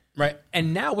in, right?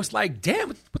 And now it's like,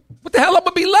 damn, what the hell I'm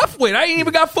going to be left with? I ain't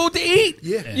even got food to eat.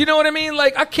 Yeah. You know what I mean?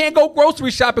 Like, I can't go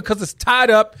grocery shopping because it's tied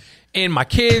up in my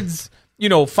kids'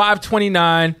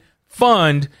 529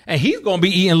 fund, and he's going to be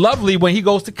eating lovely when he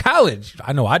goes to college.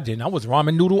 I know I didn't. I was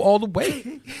ramen noodle all the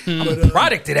way. I'm a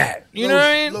product of that. You know what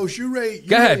I mean? Los,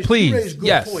 go ahead, please. You raise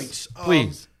good points.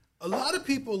 Please. A lot of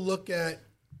people look at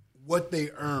what they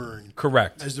earn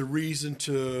correct as the reason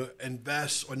to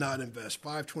invest or not invest,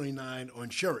 529 or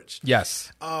insurance.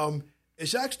 Yes.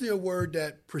 It's actually a word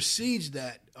that precedes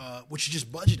that, which is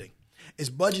just budgeting. It's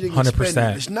budgeting 100%. and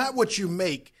spending. It's not what you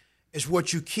make. It's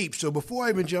what you keep. So before I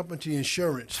even jump into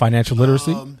insurance. Financial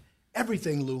literacy?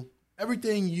 Everything, Lou.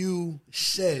 Everything you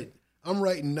said. I'm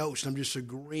writing notes and I'm just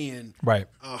agreeing. Right.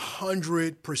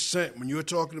 100%. When you're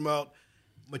talking about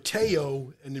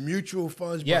Mateo and the mutual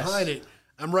funds behind it,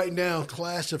 I'm writing down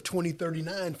class of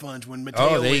 2039 funds when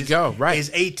Mateo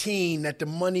is 18, that the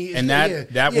money is there.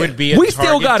 That would be a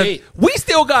target date. We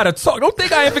still got to talk. Don't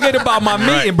think I ain't forget about my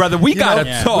meeting, brother. We got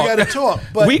to talk. We got to talk.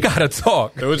 But we got to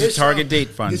talk. It was a target date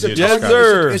fund. It's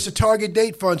a target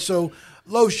date fund. So,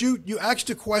 Los, you asked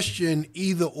the question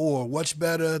either or. What's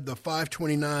better, the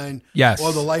 529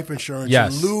 or the life insurance?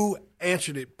 Yes. And Lou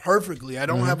answered it perfectly. I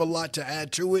don't have a lot to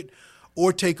add to it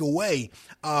or take away.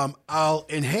 I'll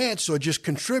enhance or just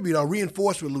contribute. I'll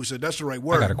reinforce what Lou said. That's the right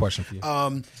word. I got a question for you.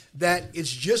 That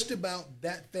it's just about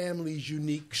that family's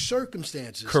unique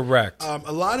circumstances. Correct.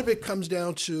 A lot of it comes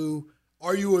down to,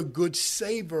 are you a good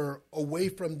saver away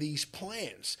from these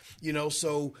plans?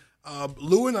 So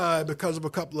Lou and I, because of a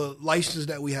couple of licenses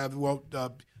that we have, we'll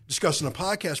discuss in a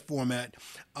podcast format,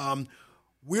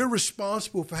 we're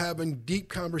responsible for having deep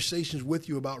conversations with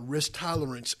you about risk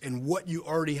tolerance and what you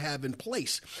already have in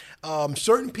place.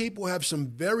 Certain people have some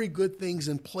very good things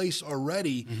in place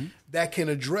already that can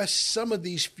address some of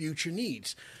these future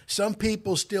needs. Some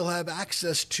people still have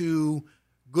access to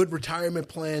good retirement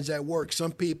plans at work.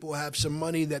 Some people have some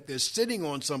money that they're sitting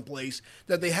on someplace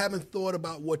that they haven't thought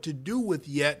about what to do with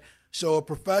yet. So a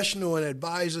professional, an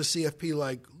advisor, CFP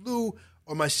like Lou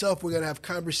or myself, we're going to have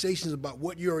conversations about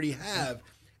what you already have,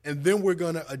 and then we're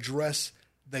going to address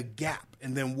the gap,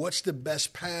 and then what's the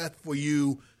best path for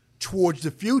you towards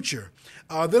the future.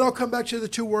 Then I'll come back to the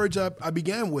two words I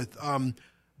began with,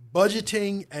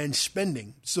 budgeting and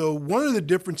spending. So one of the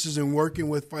differences in working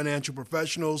with financial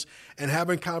professionals and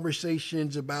having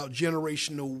conversations about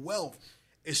generational wealth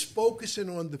is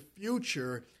focusing on the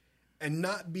future and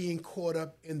not being caught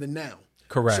up in the now.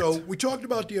 Correct. So we talked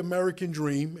about the American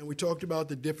dream, and we talked about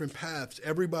the different paths.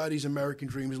 Everybody's American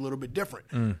dream is a little bit different.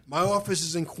 My office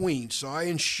is in Queens, so I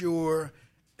insure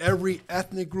every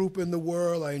ethnic group in the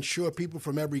world. I insure people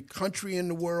from every country in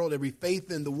the world, every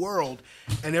faith in the world,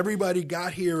 and everybody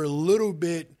got here a little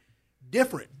bit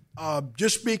different.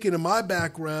 Just speaking of my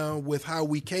background with how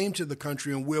we came to the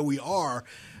country and where we are,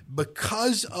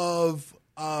 because of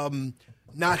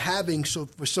not having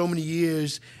for so many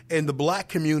years in the black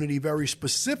community very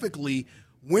specifically,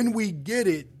 when we get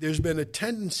it, there's been a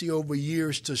tendency over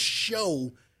years to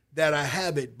show that I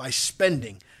have it by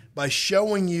spending, by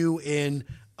showing you in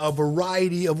a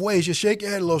variety of ways. Just shake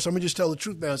your head, Los. I'm going to just tell the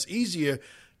truth now. It's easier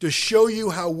to show you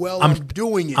how well I'm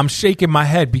doing it. I'm shaking my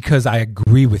head because I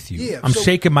agree with you. Yeah, I'm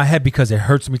shaking my head because it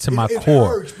hurts me to my core.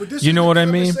 Hurts, but this you know what I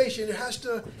mean? It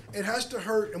has to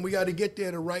hurt, and we got to get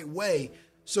there the right way.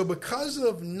 So because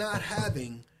of not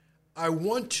having, I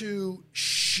want to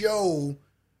show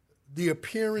the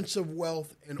appearance of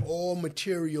wealth in all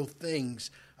material things.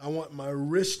 I want my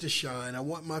wrist to shine. I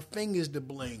want my fingers to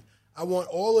bling. I want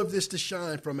all of this to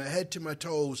shine from my head to my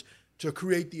toes to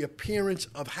create the appearance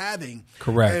of having.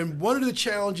 Correct. And one of the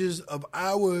challenges of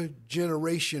our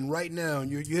generation right now,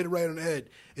 and you hit it right on the head,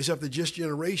 is of the just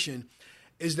generation,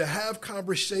 is to have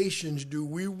conversations. Do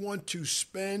we want to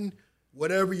spend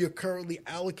whatever you're currently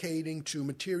allocating to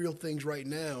material things right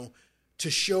now to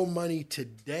show money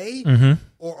today? Mm-hmm.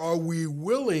 Or are we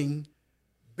willing,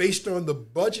 based on the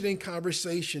budgeting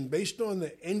conversation, based on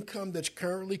the income that's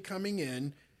currently coming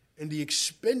in, and the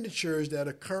expenditures that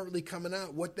are currently coming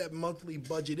out, what that monthly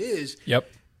budget is,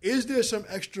 is there some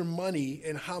extra money,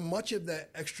 and how much of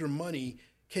that extra money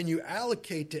can you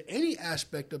allocate to any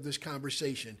aspect of this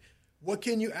conversation? What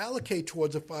can you allocate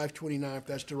towards a 529 if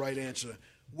that's the right answer?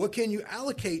 What can you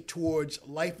allocate towards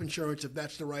life insurance if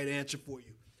that's the right answer for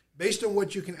you? Based on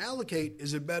what you can allocate,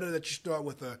 is it better that you start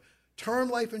with a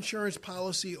term life insurance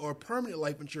policy or a permanent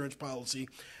life insurance policy?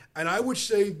 And I would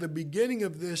say the beginning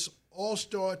of this all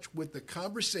starts with the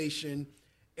conversation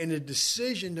and a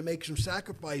decision to make some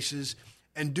sacrifices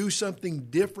and do something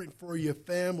different for your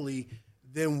family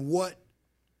than what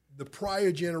the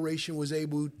prior generation was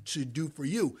able to do for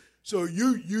you. So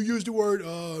you used the word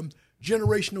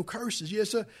generational curses.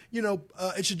 Yes,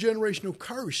 it's a generational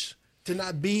curse to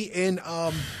not be in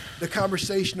the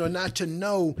conversation or not to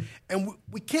know. And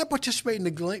we can't participate in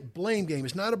the blame game.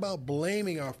 It's not about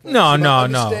blaming our folks. No.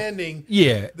 Understanding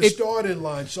the starting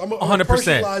line. So I'm going to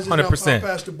 100%. and I'll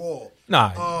pass the ball.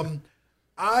 Nah.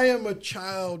 I am a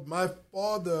child. My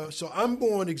father, so I'm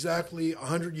born exactly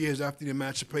 100 years after the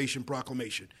Emancipation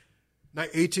Proclamation.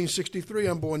 1863,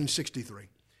 I'm born in 63.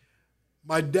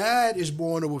 My dad is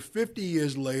born over 50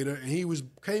 years later, and he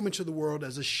came into the world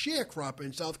as a sharecropper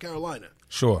in South Carolina.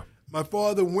 Sure. My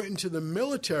father went into the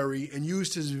military and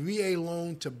used his VA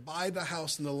loan to buy the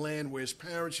house and the land where his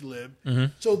parents lived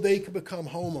so they could become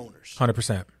homeowners.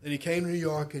 100%. And he came to New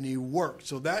York and he worked.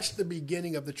 So that's the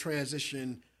beginning of the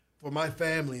transition for my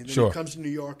family. And then Sure. he comes to New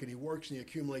York and he works and he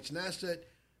accumulates an asset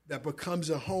that becomes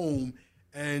a home.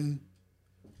 And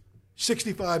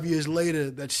 65 years later,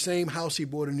 that same house he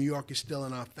bought in New York is still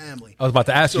in our family. I was about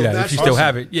to ask you that, if you still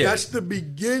have it. Yeah. That's the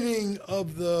beginning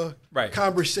of the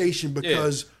conversation,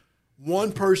 because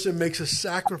one person makes a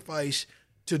sacrifice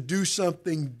to do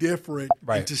something different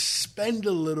and to spend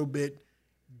a little bit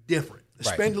different.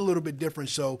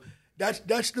 So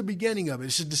that's the beginning of it.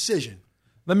 It's a decision.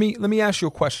 Let me ask you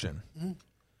a question. Mm-hmm.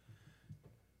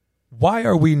 Why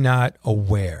are we not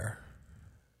aware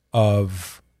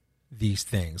of these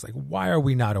things? Like, why are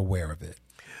we not aware of it?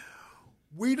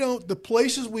 We don't. The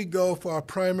places we go for our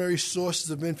primary sources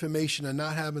of information are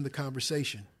not having the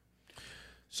conversation.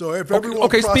 So if everyone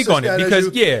speak on it, because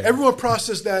everyone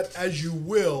process that as you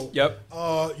will. Yep.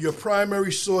 Your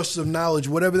primary source of knowledge,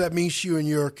 whatever that means to you in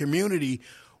your community,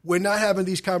 we're not having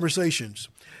these conversations.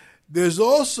 There's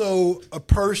also a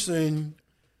person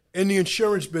in the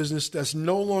insurance business that's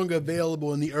no longer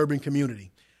available in the urban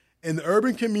community. In the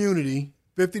urban community,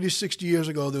 50 to 60 years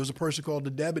ago, there was a person called the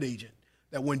debit agent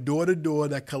that went door to door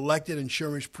that collected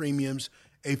insurance premiums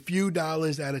a few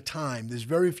dollars at a time. There's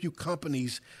very few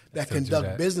companies that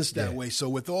conduct business that way. So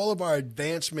with all of our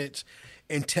advancements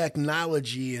in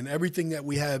technology and everything that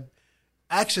we have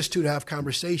access to have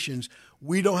conversations,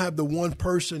 we don't have the one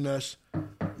person that's,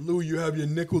 Lou, you have your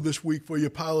nickel this week for your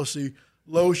policy.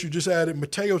 Lois, you just added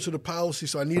Mateo to the policy,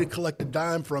 so I need to collect a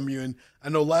dime from you. And I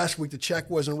know last week the check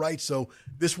wasn't right, so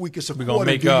this week it's a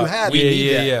quarter. Do you have it?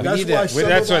 Yeah.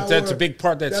 That's a big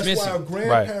part that's missing. That's why our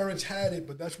grandparents had it,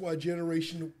 but that's why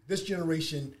this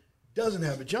generation doesn't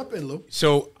have it. Jump in, Lou.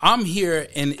 So I'm here,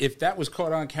 and if that was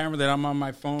caught on camera that I'm on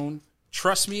my phone,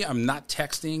 trust me, I'm not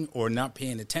texting or not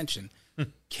paying attention.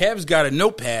 Kev's got a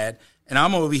notepad, and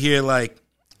I'm over here like,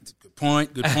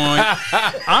 point.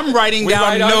 I'm writing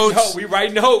down notes. We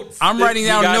write notes. I'm writing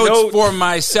down notes for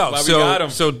myself. That's why we got 'em.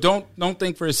 So don't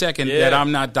think for a second that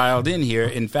I'm not dialed in here.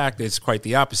 In fact, it's quite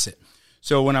the opposite.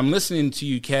 So when I'm listening to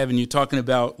you, Kevin, you're talking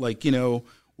about we're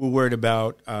worried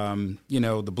about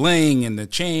the bling and the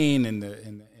chain and the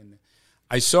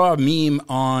I saw a meme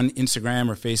on Instagram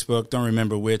or Facebook, don't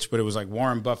remember which, but it was like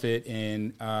Warren Buffett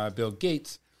and Bill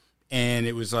Gates. And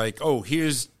it was like, oh,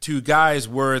 here's two guys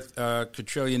worth $1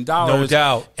 quadrillion. No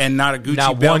doubt. And not a Gucci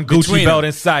Not belt. one Gucci belt them.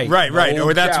 in sight. Right. No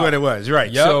Or that's doubt. what it was.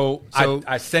 Right. Yep. So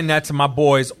I send that to my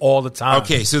boys all the time.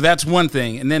 Okay, so that's one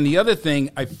thing. And then the other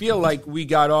thing, I feel like we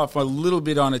got off a little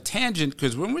bit on a tangent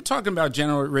because when we're talking about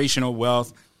generational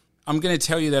wealth, I'm going to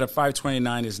tell you that a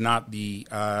 529 is not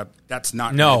that's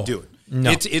not going to do it. No.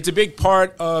 It's a big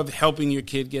part of helping your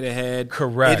kid get ahead.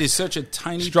 Correct. It is such a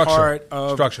tiny Structure. part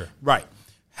of Structure. Right.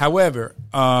 However,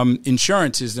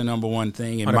 insurance is the number one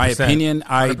thing. In 100%. my opinion,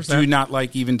 I 100%. do not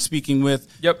like even speaking with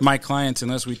Yep. my clients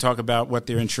unless we talk about what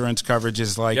their insurance coverage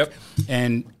is like. Yep.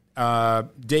 And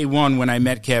day one, when I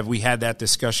met Kev, we had that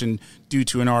discussion due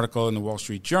to an article in the Wall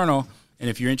Street Journal. And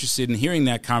if you're interested in hearing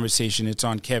that conversation, it's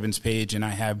on Kevin's page, and I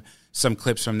have some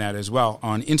clips from that as well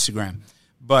on Instagram.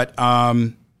 But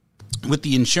with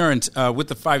the insurance, with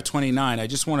the 529, I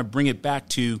just want to bring it back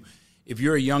to if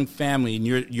you're a young family and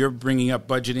you're bringing up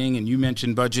budgeting, and you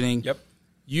mentioned budgeting. Yep.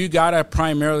 You got to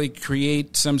primarily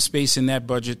create some space in that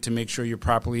budget to make sure you're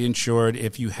properly insured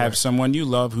if you have someone you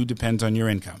love who depends on your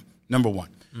income. Number one.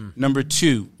 Number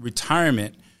two,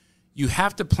 retirement. You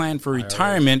have to plan for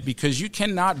retirement because you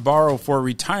cannot borrow for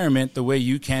retirement the way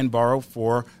you can borrow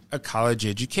for a college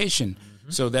education.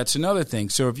 So that's another thing.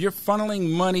 So if you're funneling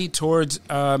money towards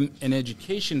an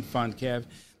education fund, Kev,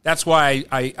 that's why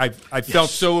I felt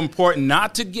so important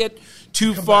not to get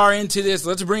too far into this.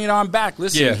 Let's bring it on back.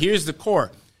 Listen, here's the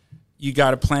core. You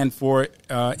got to plan for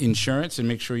insurance and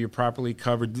make sure you're properly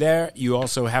covered there. You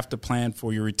also have to plan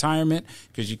for your retirement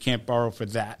because you can't borrow for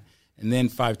that. And then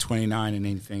 529 and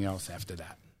anything else after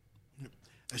that.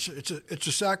 It's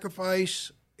a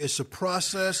sacrifice. It's a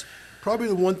process. Probably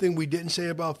the one thing we didn't say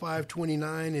about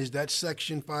 529 is that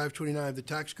section 529 of the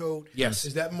tax code. Yes.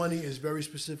 Is that money is very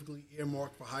specifically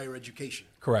earmarked for higher education.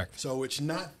 Correct. So it's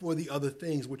not for the other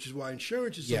things, which is why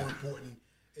insurance is so important.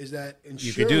 Is that insurance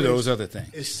You could do those other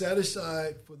things. Is set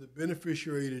aside for the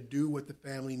beneficiary to do what the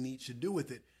family needs to do with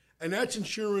it. And that's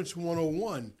insurance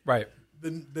 101. Right.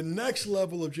 The next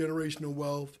level of generational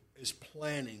wealth is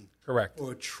planning. Correct.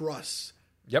 Or trusts,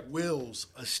 Yep. wills,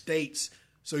 estates,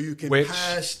 so you can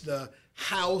pass the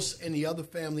house and the other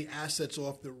family assets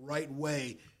off the right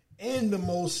way in the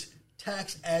most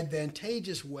tax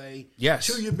advantageous way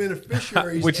to your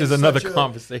beneficiaries. Which is another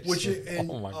conversation. Which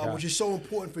is so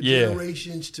important for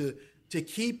generations to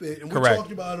keep it. And we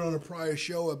talked about it on a prior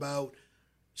show about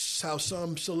how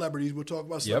some celebrities, we'll talk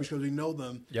about celebrities because we know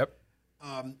them,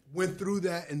 went through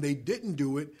that and they didn't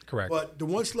do it. Correct. But the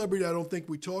one celebrity I don't think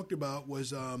we talked about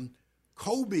was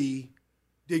Kobe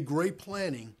did great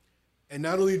planning, and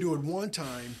not only do it one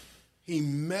time, he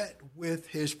met with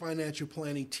his financial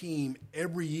planning team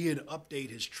every year to update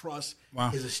his trust,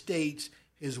 his estates,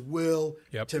 his will,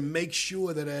 to make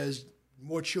sure that as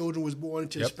more children was born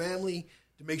into his family,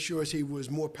 to make sure as he was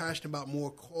more passionate about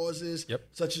more causes,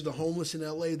 such as the homeless in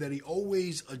L.A., that he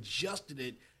always adjusted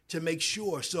it to make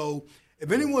sure. So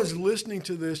if anyone's listening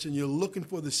to this and you're looking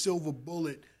for the silver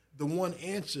bullet, the one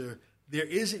answer, there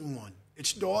isn't one. It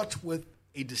starts with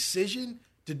a decision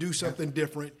to do something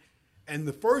different. And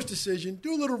the first decision,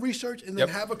 do a little research and then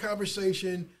have a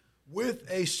conversation with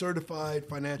a certified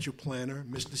financial planner,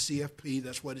 Mr. CFP,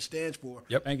 that's what it stands for.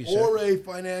 Thank you, or sir. a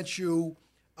financial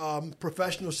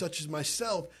professional such as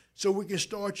myself, so we can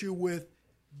start you with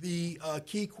the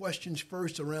key questions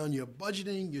first around your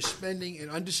budgeting, your spending, and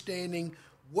understanding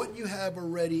what you have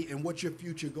already and what your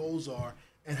future goals are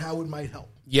and how it might help.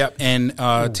 Yep, and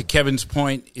to Kevin's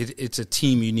point, it's a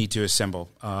team you need to assemble.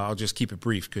 I'll just keep it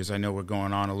brief because I know we're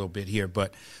going on a little bit here,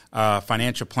 but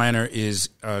financial planner is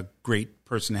a great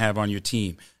person to have on your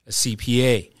team. A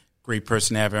CPA, great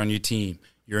person to have on your team.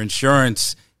 Your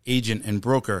insurance agent and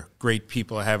broker, great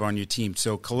people to have on your team.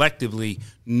 So collectively,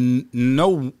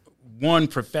 no one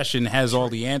profession has all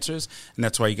the answers, and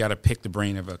that's why you got to pick the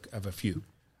brain of a few.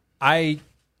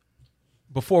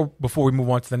 Before we move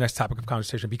on to the next topic of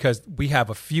conversation, because we have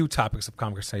a few topics of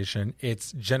conversation,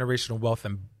 it's generational wealth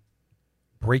and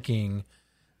breaking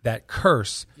that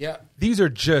curse. Yeah. These are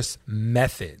just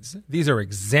methods. These are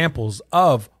examples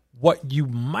of what you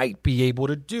might be able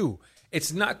to do.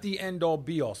 It's not the end all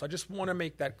be all. So I just want to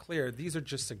make that clear. These are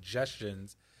just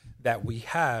suggestions that we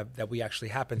have, that we actually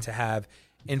happen to have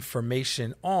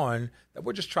information on that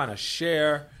we're just trying to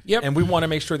share. Yep. And we want to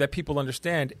make sure that people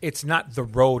understand it's not the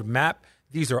road map.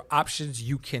 These are options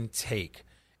you can take.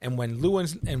 And when Lou and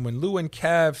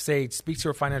Kev say speak to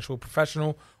a financial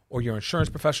professional or your insurance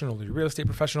professional or your real estate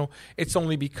professional, it's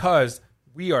only because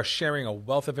we are sharing a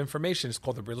wealth of information. It's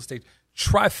called the real estate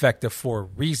trifecta for a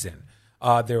reason.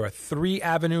 There are 3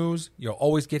 avenues. You'll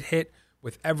always get hit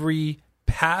with every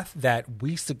path that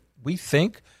we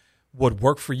think would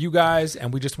work for you guys,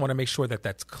 and we just want to make sure that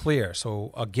that's clear.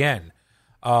 So again,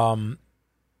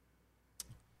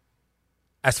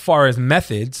 as far as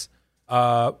methods,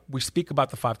 we speak about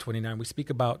the 529. We speak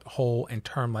about whole and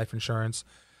term life insurance.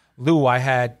 Lou, I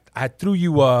had threw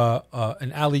you not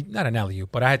an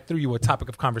alley-oop, but I had threw you a topic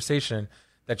of conversation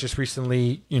that just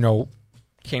recently,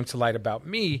 came to light about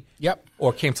me. Yep.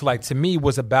 Or came to light to me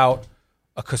was about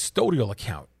a custodial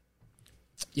account.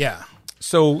 Yeah.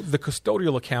 So the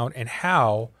custodial account and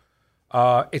how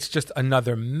it's just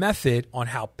another method on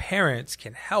how parents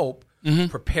can help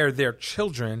prepare their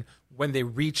children when they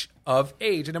reach of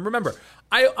age. And then remember,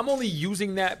 I'm only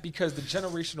using that because the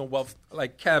generational wealth,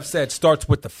 like Kev said, starts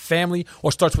with the family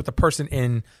or starts with the person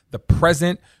in the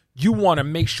present. You want to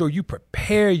make sure you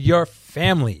prepare your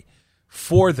family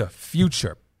for the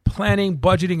future. Planning,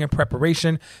 budgeting, and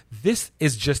preparation. This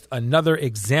is just another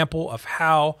example of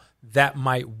how that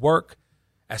might work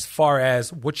as far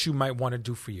as what you might want to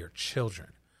do for your children.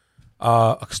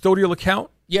 A custodial account.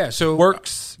 Yeah, so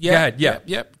works. Yeah, Go ahead. Yeah.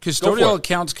 Yep. Custodial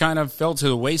accounts kind of fell to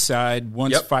the wayside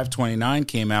once 529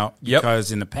 came out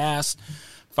because in the past,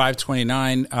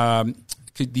 529,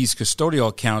 these custodial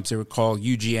accounts, they were called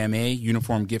UGMA,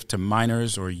 Uniform Gift to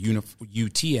Minors, or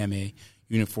UTMA,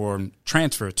 Uniform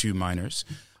Transfer to Minors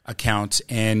accounts,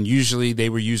 and usually they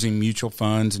were using mutual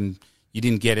funds, and you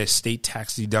didn't get a state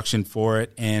tax deduction for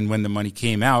it. And when the money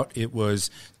came out, it was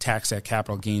taxed at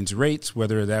capital gains rates,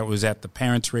 whether that was at the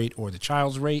parent's rate or the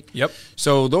child's rate. Yep.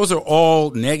 So those are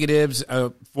all negatives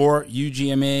for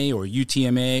UGMA or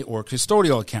UTMA or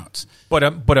custodial accounts. But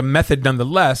a method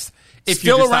nonetheless. It's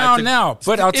still around now,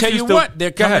 but I'll tell you what,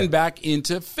 they're coming ahead. back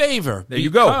into favor. There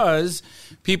you go. Because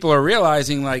people are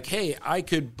realizing, like, hey, I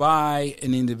could buy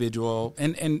an individual,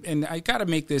 and I got to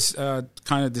make this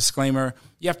kind of disclaimer.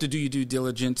 You have to do your due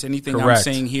diligence. Anything Correct. I'm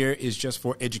saying here is just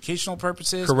for educational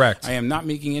purposes. Correct. I am not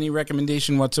making any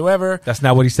recommendation whatsoever. That's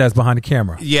not what he says behind the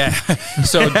camera. Yeah.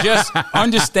 So just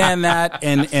understand that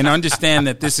and understand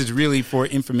that this is really for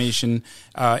informational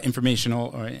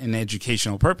and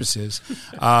educational purposes.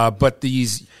 But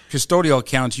these custodial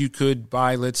accounts, you could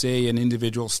buy, let's say, an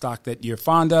individual stock that you're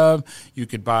fond of. You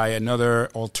could buy another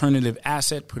alternative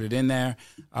asset, put it in there.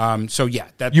 So yeah,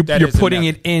 you're putting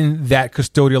it in that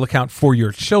custodial account for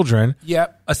your children.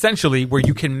 Yep. Essentially, where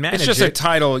you can manage it's just a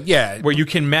title, yeah. Where you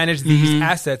can manage these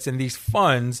assets and these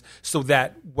funds so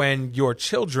that when your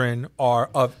children are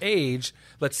of age,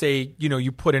 let's say,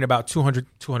 you put in about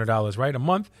 $200, right, a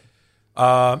month.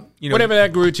 Whatever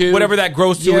that grew to. Whatever that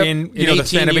grows to in the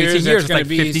span of 18 years, it's like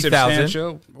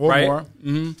 50,000 or right? more.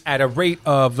 Mm-hmm. At a rate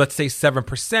of, let's say,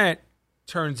 7%,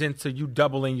 turns into you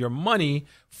doubling your money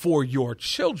for your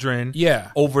children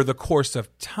over the course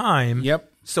of time. Yep.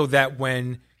 So that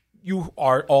when you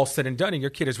are all said and done and your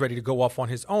kid is ready to go off on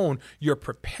his own, you're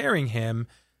preparing him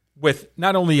with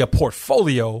not only a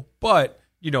portfolio, but,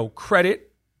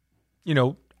 credit,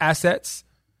 assets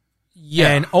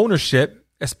and ownership,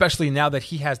 especially now that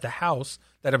he has the house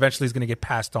that eventually is going to get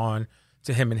passed on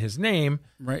to him in his name.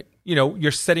 Right.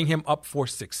 You're setting him up for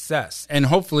success. And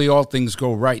hopefully all things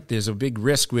go right. There's a big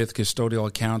risk with custodial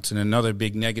accounts, and another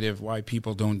big negative why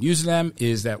people don't use them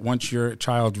is that once your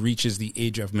child reaches the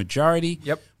age of majority,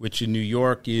 which in New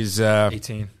York is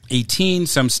 18,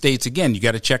 some states, again, you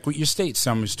got to check with your state.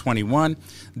 Some is 21.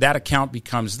 That account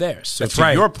becomes theirs. So That's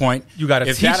right. your point, you got to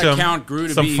teach that them account grew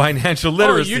to some be, financial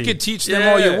literacy. You could teach them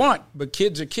all you want, but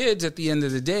kids are kids at the end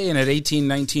of the day, and at 18,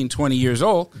 19, 20 years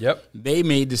old, they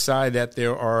may decide that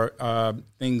there are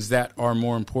things that are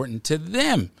more important to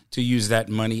them to use that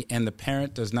money, and the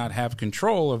parent does not have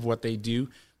control of what they do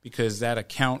because that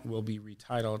account will be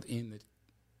retitled in the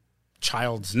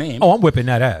child's name. Oh, I'm whipping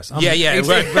that ass. But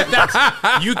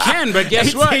that's, you can, but guess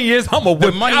 18 what? years, I'm a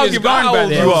whip. The money is gone by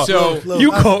then.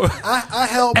 I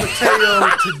held Mateo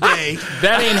today.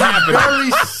 That ain't happening. Very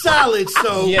solid.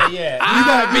 So you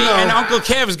got me, and Uncle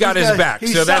Kev's got his back.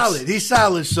 He's so solid. He's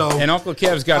solid. So and Uncle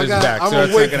Kev's got his back. I'm so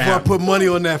gonna wait before I put money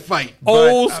on that fight.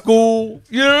 Old school.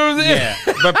 You know what I'm saying?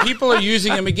 Yeah, but people are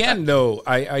using them again. Though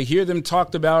I hear them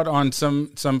talked about on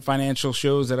some financial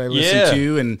shows that I listen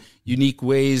to, and unique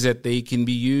ways that they can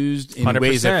be used in 100%.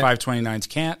 ways that 529s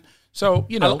can't. So,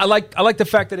 I like the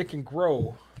fact that it can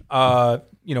grow.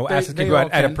 Assets can grow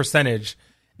at a percentage.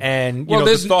 And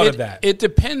the thought of that. It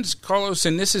depends, Carlos,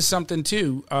 and this is something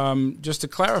too. Just to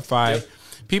clarify,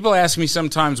 people ask me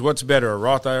sometimes what's better, a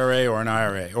Roth IRA or an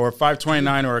IRA, or a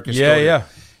 529 or a custodial. Yeah.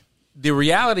 The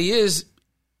reality is,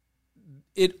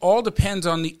 it all depends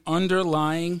on the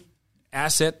underlying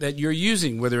asset that you're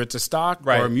using, whether it's a stock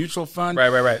or a mutual fund.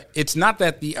 Right. It's not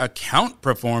that the account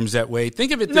performs that way.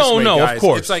 Think of it this way, guys. Of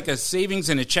course. It's like a savings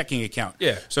and a checking account.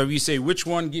 Yeah. So if you say which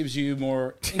one gives you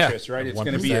more interest, right? It's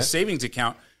going to be a savings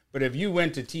account. But if you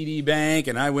went to TD Bank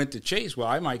and I went to Chase, well,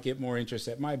 I might get more interest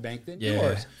at my bank than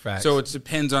yours. Facts. So it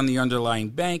depends on the underlying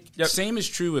bank. Yep. Same is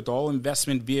true with all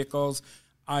investment vehicles,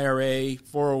 IRA,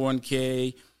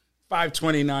 401k,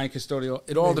 529 custodial.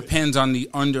 It all depends on the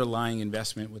underlying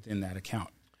investment within that account.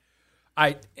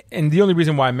 And the only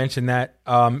reason why I mentioned that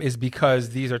is because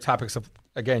these are topics of,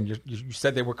 again, you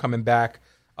said they were coming back.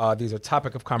 These are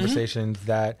topic of conversations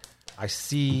that I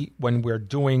see when we're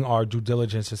doing our due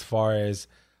diligence as far as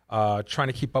trying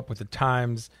to keep up with the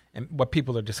times and what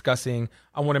people are discussing.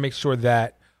 I want to make sure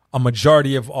that a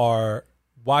majority of our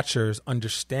watchers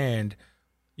understand,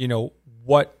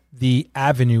 what the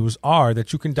avenues are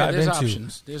that you can dive into.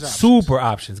 Options. There's options. Super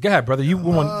options. Go ahead, brother. You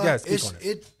want? Yes, speak on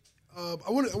it.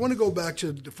 I want to go back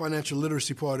to the financial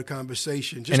literacy part of the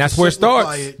conversation, just and that's to where it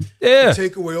starts. To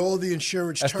take away all the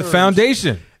insurance terms. That's the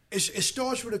foundation. It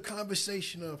starts with a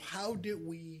conversation of how did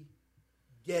we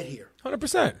get here?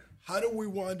 100%. How do we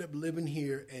wind up living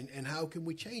here, and how can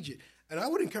we change it? And I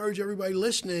would encourage everybody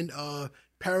listening,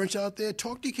 parents out there,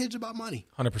 talk to your kids about money.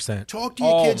 100%. Talk to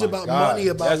your kids about money,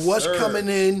 about what's coming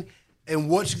in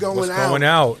and what's going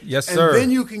out. Yes, sir. And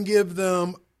then you can give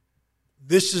them,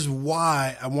 this is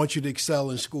why I want you to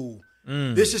excel in school.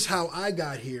 This is how I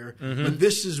got here, but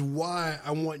this is why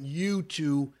I want you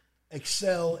to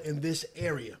excel in this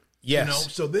area.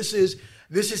 Yes. So this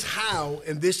is how,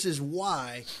 and this is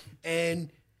why.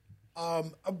 And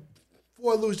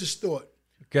before I lose this thought,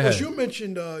 because you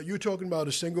mentioned you were talking about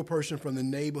a single person from the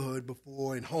neighborhood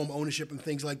before and home ownership and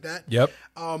things like that. Yep.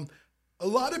 A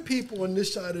lot of people on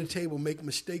this side of the table make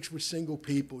mistakes with single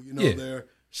people. They're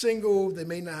single, they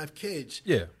may not have kids.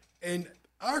 Yeah. And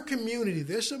our community,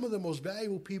 they're some of the most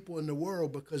valuable people in the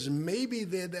world because maybe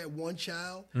they're that one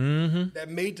child that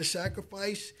made the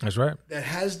sacrifice. That's right. That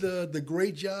has the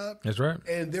great job. That's right.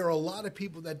 And there are a lot of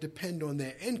people that depend on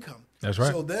their income. That's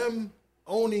right. So them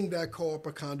owning that car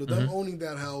or condo, them owning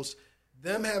that house,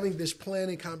 them having this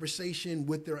planning conversation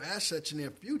with their assets in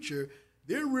their future,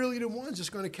 they're really the ones that's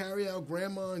going to carry out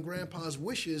grandma and grandpa's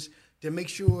wishes to make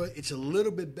sure it's a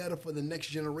little bit better for the next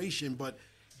generation. But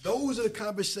those are the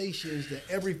conversations that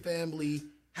every family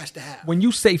has to have. When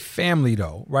you say family,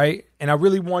 though, right? And I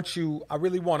really want to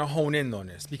hone in on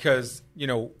this because,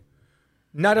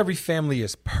 not every family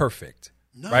is perfect.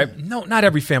 None. Right? No, not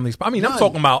every family's. I'm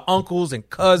talking about uncles and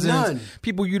cousins,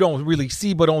 people you don't really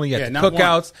see, but only at the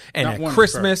cookouts and at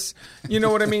Christmas. You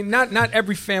know what I mean? Not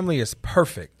every family is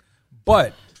perfect,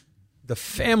 but the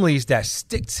families that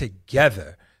stick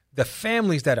together, the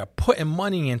families that are putting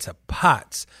money into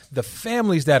pots, the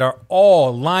families that are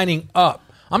all lining up.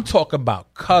 I'm talking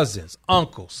about cousins,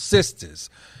 uncles, sisters,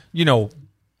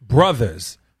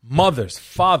 brothers, mothers,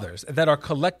 fathers that are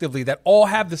collectively, that all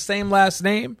have the same last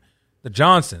name. The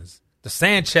Johnsons, the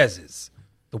Sanchezes,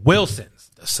 the Wilsons,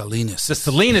 the Salinas, the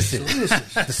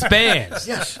the Spans,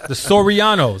 yes, the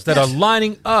Sorianos that are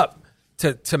lining up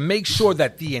to make sure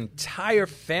that the entire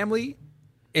family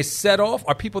is set off,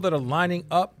 are people that are lining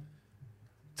up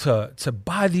to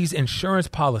buy these insurance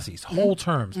policies, whole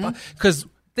terms. Because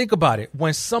think about it,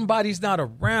 when somebody's not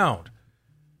around,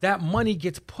 that money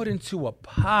gets put into a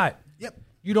pot. Yep.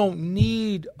 You don't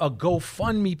need a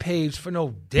GoFundMe page for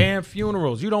no damn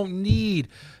funerals. You don't need,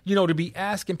 to be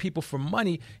asking people for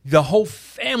money. The whole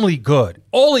family good.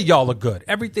 All of y'all are good.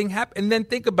 Everything happened. And then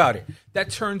think about it.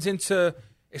 That turns into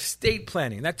estate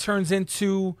planning. That turns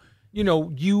into,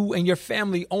 you and your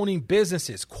family owning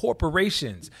businesses,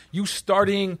 corporations. You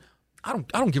starting, I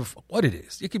don't give a fuck what it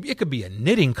is. It could be a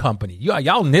knitting company.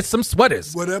 Y'all knit some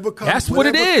sweaters. Whatever comes. That's what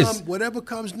it is. Whatever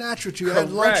comes natural to you. Correct.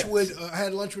 I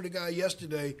had lunch with a guy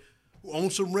yesterday who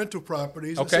owns some rental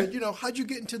properties. Okay. I said, how'd you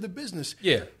get into the business?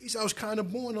 Yeah. He said, I was kind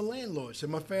of born a landlord. Said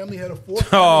my family had a four-family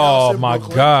Oh house in my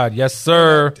Brooklyn. God, yes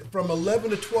sir. From 11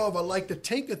 to 12, I liked to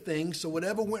tinker things. So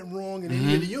whatever went wrong in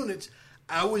any of the units,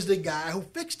 I was the guy who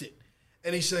fixed it.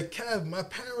 And he said, Kev, my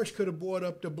parents could have bought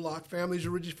up the block. Family's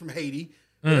originally from Haiti.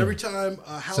 But every time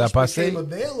a house became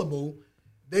available,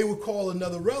 they would call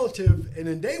another relative, and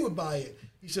then they would buy it.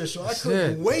 He said, so I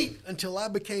couldn't wait until I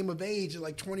became of age at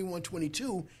like 21,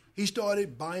 22. He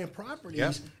started buying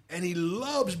properties, and he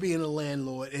loves being a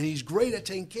landlord, and he's great at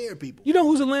taking care of people. You know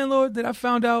who's a landlord that I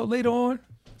found out later on?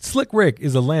 Slick Rick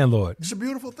is a landlord. It's a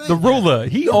beautiful thing. The ruler.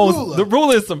 He The owns ruler. the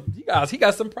ruler is some he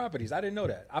got some properties. I didn't know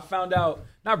that. I found out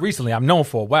not recently. I've known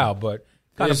for a while, but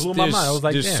kind of blew my mind. I was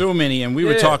like, there's damn. so many, and we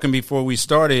were Yeah. talking before we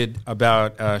started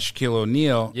about Shaquille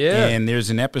O'Neal. Yeah. And there's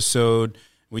an episode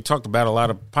we talked about a lot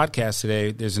of podcasts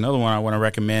today. There's another one I want to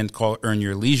recommend called Earn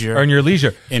Your Leisure. Earn Your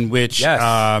Leisure. in which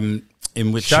Yes.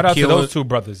 in which Shout out to Shaquille- those two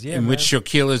brothers. Yeah, in man. which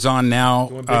Shaquille is on now,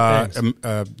 Doing big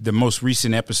things. the most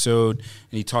recent episode,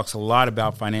 and he talks a lot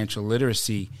about financial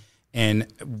literacy. And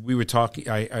we were talking.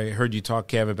 I heard you talk,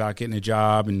 Kev, about getting a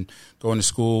job and going to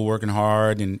school, working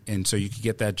hard, and so you could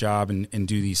get that job and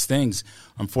do these things.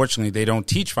 Unfortunately, they don't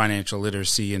teach financial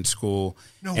literacy in school.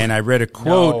 No. And I read a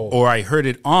quote, No. or I heard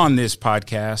it on this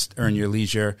podcast, Earn Your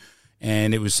Leisure,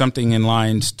 and it was something in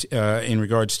lines in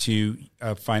regards to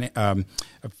a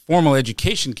formal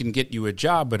education can get you a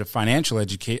job, but a financial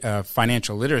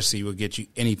literacy will get you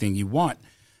anything you want,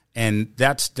 and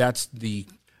that's That's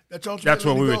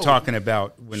what we were talking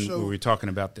about when So- we were talking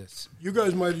about this. You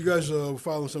guys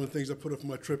following some of the things I put up for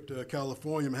my trip to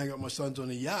California. I'm hanging out with my sons on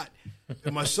a yacht,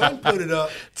 and my son put it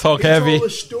up. Talk he heavy. told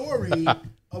a story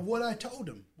of what I told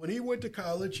him when he went to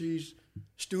college. He's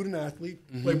student athlete,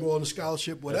 play ball on a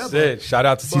scholarship, whatever. That's it. Shout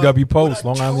out to But CW Post,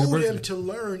 what Long Island I told University. him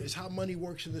to learn is how money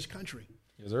works in this country.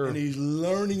 Yes, sir. And he's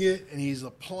learning it and he's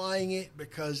applying it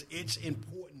because it's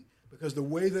important. Because the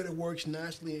way that it works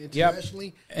nationally and Yep.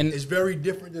 internationally And- is very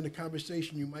different than the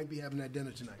conversation you might be having at dinner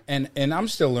tonight. And I'm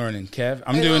still learning, Kev.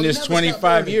 I'm And doing I'll this never stop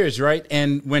 25 learning. years, right?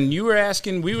 And when you were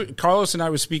asking, Carlos and I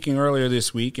were speaking earlier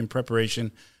this week in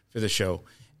preparation for the show,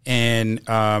 and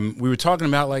we were talking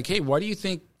about like, hey, why do you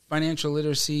think financial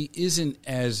literacy isn't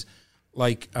as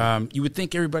like you would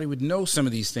think everybody would know some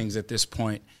of these things at this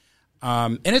point?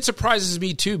 And it surprises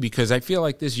me too because I feel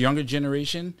like this younger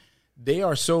generation, they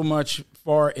are so much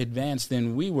far advanced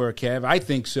than we were, Kev. I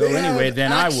think so They anyway have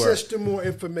than I were, access to more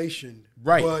information.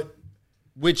 Right. But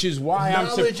which is why I'm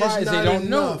knowledge surprised is they not don't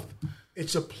know. enough.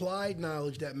 It's applied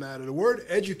knowledge that matters. The word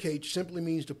educate simply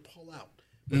means to pull out.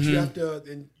 But you have to,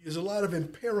 and there's a lot of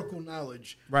empirical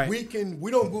knowledge. Right. We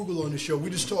don't Google on the show. We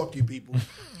just talk to you people.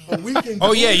 But we can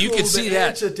Oh, yeah, you Google can see the that.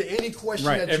 answer to any question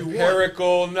Right. that you want.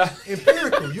 Empirical.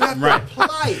 Empirical. You have to Right.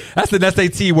 apply it. That's an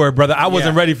SAT word, brother. I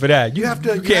wasn't Yeah. ready for that. You have to-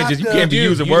 You you can't have just. You to- can't be You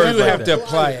using do words like have that. to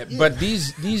apply it. Yeah. But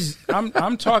these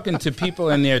I'm talking to people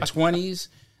in their 20s.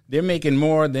 They're making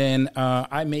more than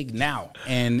I make now,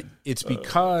 and it's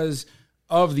because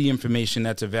of the information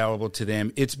that's available to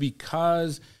them. It's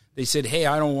because they said, "Hey,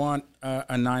 I don't want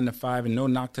a 9 to 5," and no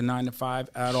knock to 9 to 5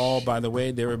 at all. By the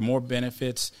way, there are more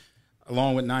benefits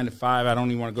along with 9 to 5. I don't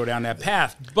even want to go down that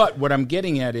path. But what I'm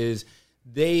getting at is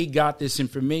they got this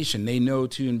information. They know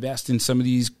to invest in some of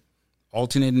these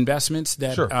alternate investments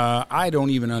that Sure. I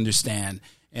don't even understand,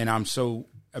 and I'm so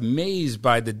amazed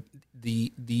by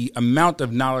the amount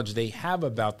of knowledge they have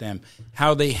about them,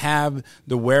 how they have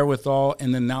the wherewithal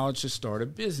and the knowledge to start a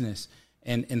business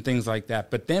and things like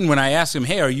that. But then when I ask them,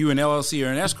 hey, are you an LLC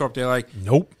or an S corp? They're like,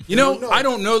 Nope. you know, I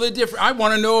don't know the difference. I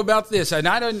want to know about this, and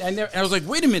I was like,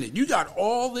 wait a minute, you got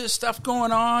all this stuff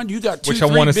going on. You got Which 2, I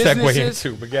 3 want to segue businesses,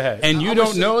 into, but go ahead. and you I'm don't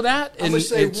gonna know say- that, I'm and gonna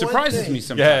say it one surprises thing. me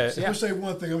sometimes. I'm going to say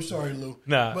one thing. I'm sorry, Lou.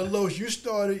 Nah. But, Lois, you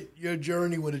started your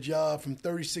journey with a job from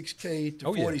 $36K to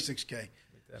Oh, yeah. $46K.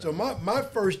 So my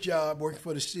first job working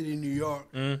for the city of New York,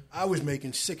 I was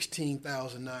making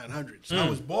 $16,900. So I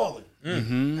was balling.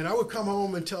 And I would come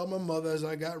home and tell my mother as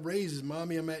I got raises,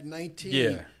 Mommy, I'm at 19.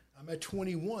 Yeah. I'm at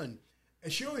 21.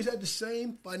 And she always had the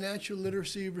same financial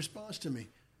literacy response to me.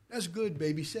 That's good,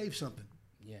 baby. Save something.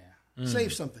 Yeah.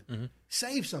 Save something.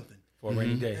 Save something. For a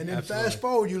rainy day. And then Absolutely. fast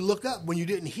forward, you look up when you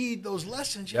didn't heed those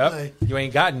lessons. You're Yep. like, You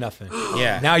ain't got nothing.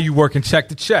 Yeah. Now you working check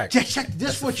to check. check.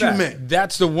 This what you fact. meant.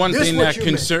 That's the one This thing what that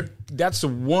you That's the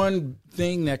one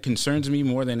thing that concerns me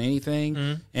more than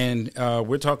anything. And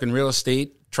we're talking real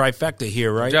estate trifecta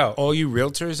here, right? doubt. All you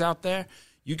realtors out there,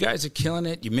 you guys are killing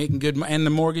it. You're making good money, and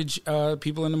the mortgage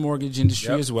people in the mortgage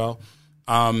industry Yep. as well.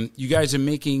 You guys are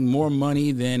making more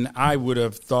money than I would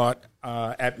have thought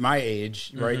at my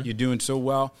age, right? You're doing so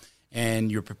well.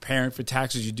 And you're preparing for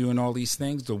taxes. You're doing all these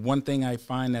things. The one thing I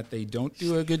find that they don't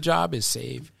do a good job is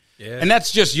save. Yeah. And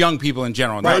that's just young people in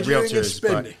general, not Budgeting and realtors. But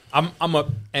spending. I'm Go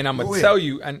gonna ahead. tell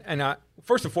you, and I,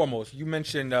 first and foremost, you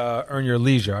mentioned Earn Your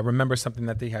Leisure. I remember something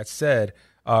that they had said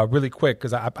really quick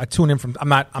because I tune in from. I'm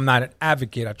not an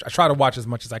advocate. I try to watch as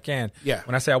much as I can. Yeah.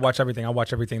 When I say I watch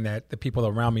everything that the people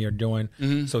around me are doing,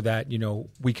 so that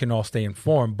we can all stay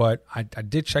informed. But I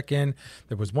did check in.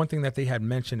 There was one thing that they had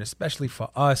mentioned, especially for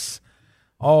us.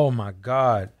 Oh my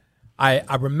God,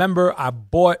 I remember I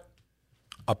bought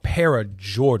a pair of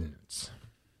Jordans.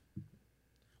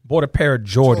 Talk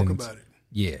about it.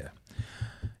 Yeah.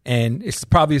 and it's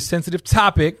probably a sensitive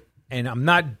topic, and I'm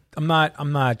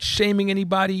not shaming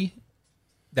anybody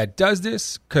that does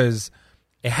this, because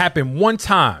it happened one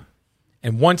time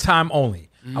and one time only.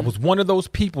 I was one of those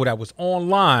people that was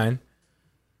online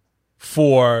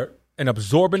for an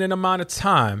absorbent amount of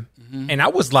time, and I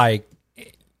was like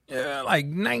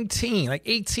 19, like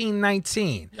 18,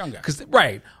 19. Younger. Because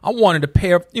I wanted a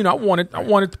pair of, I wanted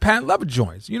the patent leather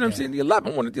joints. You know what I'm saying? The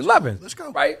 11. I wanted the 11. Let's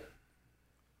go. Right?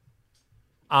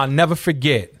 I'll never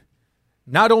forget.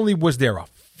 Not only was there a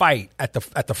fight at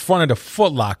the front of the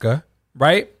Foot Locker,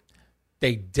 right?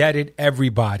 They deaded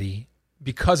everybody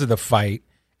because of the fight,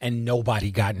 and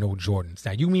nobody got no Jordans.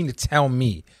 Now, you mean to tell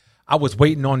me I was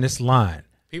waiting on this line?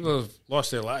 People have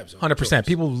lost their lives. 100%.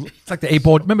 People, it's like the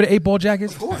 8-ball. Remember the 8-ball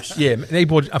jackets? Of course. Yeah, the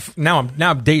 8-ball. Now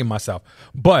I'm dating myself,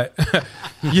 but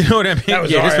you know what I mean. That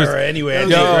was this era anyway.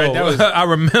 That was, I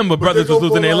remember brothers was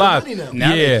losing their lives. Now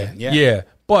they can, Yeah.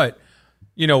 But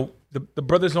the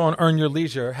brothers on Earn Your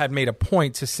Leisure had made a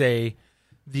point to say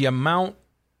the amount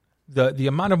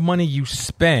of money you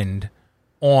spend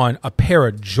on a pair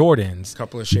of Jordans, a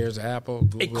couple of shares of Apple,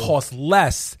 Google. it costs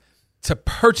less to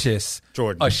purchase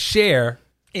Jordan. a share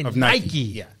of Nike.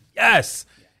 Yeah. Yes.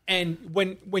 Yeah. And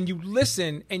when you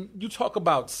listen and you talk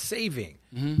about saving,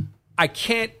 I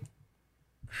can't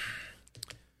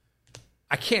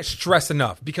stress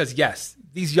enough, because yes,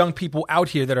 these young people out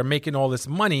here that are making all this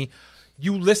money,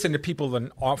 you listen to people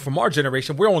from our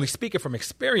generation, we're only speaking from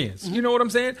experience. You know what I'm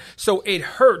saying? So it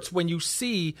hurts when you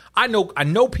see, I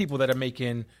know people that are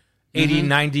making 80,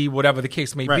 90, whatever the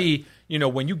case may be.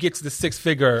 When you get to the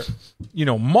 6-figure,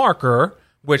 marker,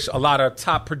 which a lot of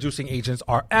top producing agents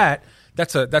are at,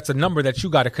 that's a number that you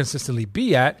got to consistently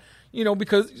be at,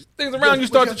 because things around you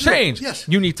start to change. Yes.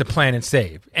 You need to plan and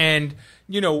save. And,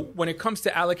 when it comes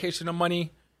to allocation of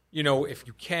money, if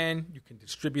you can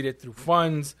distribute it through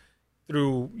funds,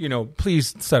 through,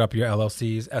 please set up your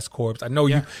LLCs, S Corps. I know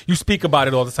you speak about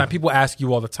it all the time. People ask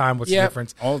you all the time what's the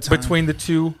difference between the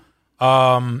two.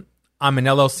 I'm an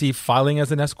LLC filing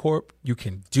as an S Corp. You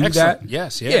can do Excellent. that.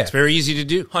 Yes, yeah. It's very easy to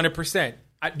do. 100%.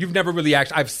 You've never really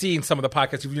I've seen some of the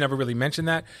podcasts, you've never really mentioned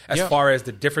that as far as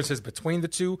the differences between the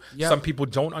two. Some people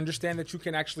don't understand that you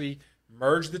can actually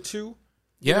merge the two.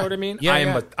 You know what I mean?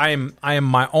 I am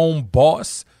my own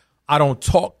boss. I don't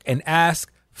talk and ask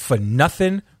for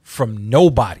nothing from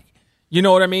nobody. You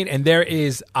know what I mean? And there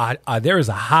is a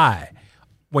high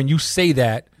when you say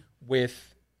that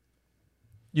with,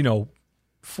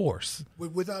 force.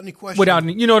 Without any question. Without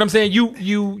any, you know what I'm saying?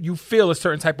 You feel a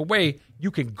certain type of way.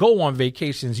 You can go on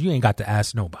vacations. You ain't got to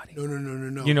ask nobody.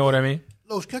 No. You know what I mean?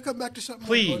 Los, can I come back to something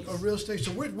Please. on real estate?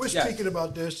 So we're speaking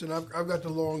about this, and I've got the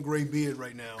long gray beard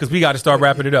right now. Because we got to start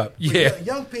wrapping it up. Yeah.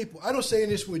 Young people, I don't say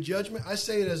this with judgment. I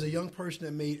say it as a young person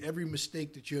that made every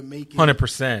mistake that you're making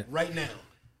 100%. right now.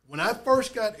 When I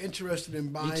first got interested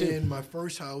in buying my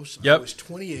first house, I was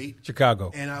 28.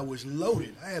 Chicago. And I was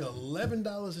loaded. I had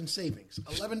 $11 in savings.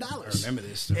 $11. I remember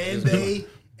this stuff.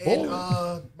 And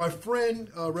my friend,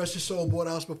 rest his soul, bought a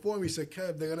house before me. He said,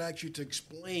 Kev, they're going to ask you to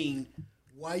explain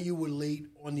why you were late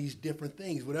on these different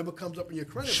things, whatever comes up in your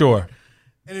credit report.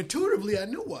 And intuitively, I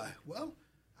knew why. Well,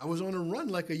 I was on a run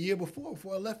like a year before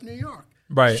I left New York.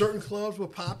 Right. Certain clubs were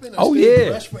popping. I stayed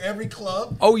dressed for every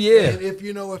club. Oh, yeah. And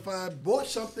if I bought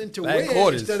something to Bad wear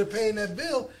quarters. instead of paying that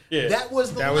bill, that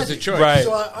was the That logic. was the choice. Right.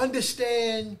 So I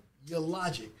understand your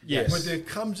logic. Yes. But there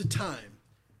comes a time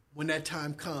when that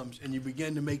time comes and you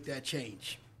begin to make that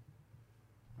change.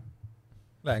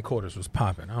 Latin Quarters was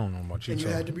popping. I don't know about you. And you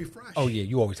had to be fresh. Oh, yeah.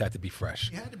 You always had to be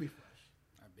fresh. You had to be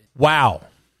fresh. Wow.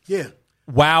 Yeah.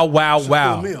 Wow. It's a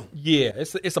full meal. Yeah.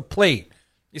 It's a plate.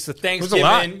 It's a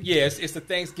Thanksgiving. Yes, it's the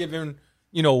Thanksgiving,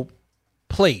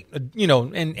 plate.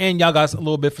 And y'all got a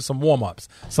little bit for some warm ups,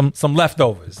 some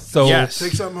leftovers. So Take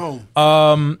something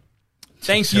home.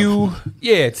 Thank you.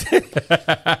 Yeah,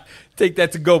 take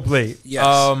that to go plate. Yes.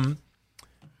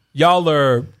 Y'all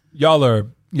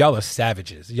are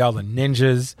savages. Y'all are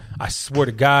ninjas. I swear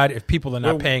to God, if people are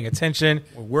not paying attention,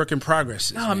 We're work in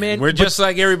progress. Nah, man, We're just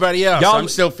like everybody else. y'all- I'm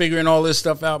still figuring all this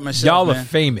stuff out myself. y'all man. are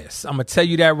famous. I'm gonna tell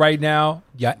you that right now.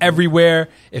 Y'all everywhere.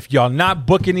 If y'all not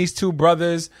booking these two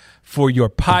brothers for your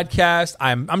podcast,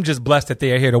 I'm just blessed that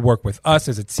they are here to work with us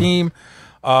as a team.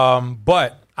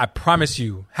 But I promise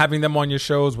you, having them on your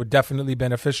shows would definitely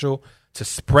beneficial to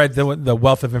spread the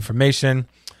wealth of information.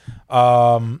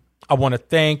 I want to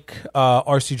thank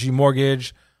RCG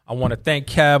Mortgage. I want to thank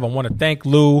Kev. I want to thank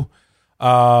Lou. I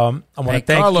want to thank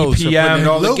Carlos for EPM. putting it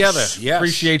all together. Yes.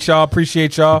 Appreciate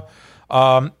y'all.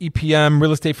 EPM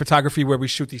Real Estate Photography, where we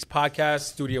shoot these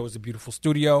podcasts. Studio is a beautiful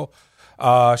studio.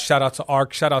 Shout out to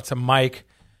ARC. Shout out to Mike.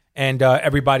 and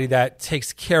everybody that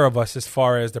takes care of us as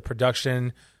far as the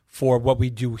production for what we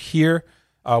do here.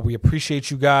 We appreciate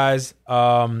you guys.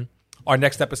 Our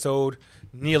next episode,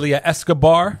 Nelia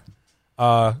Escobar,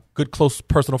 good close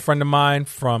personal friend of mine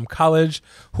from college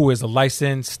who is a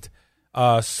licensed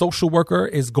social worker,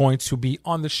 is going to be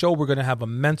on the show. We're going to have a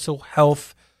mental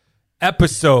health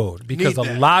episode because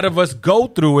a lot of us go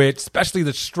through it, especially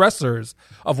the stressors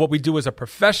of what we do as a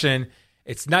profession.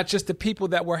 It's not just the people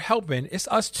that we're helping, it's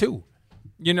us too.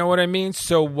 You know what I mean?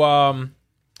 So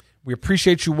we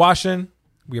appreciate you watching.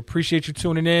 We appreciate you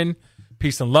tuning in.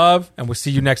 Peace and love, and we'll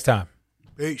see you next time.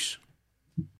 Peace.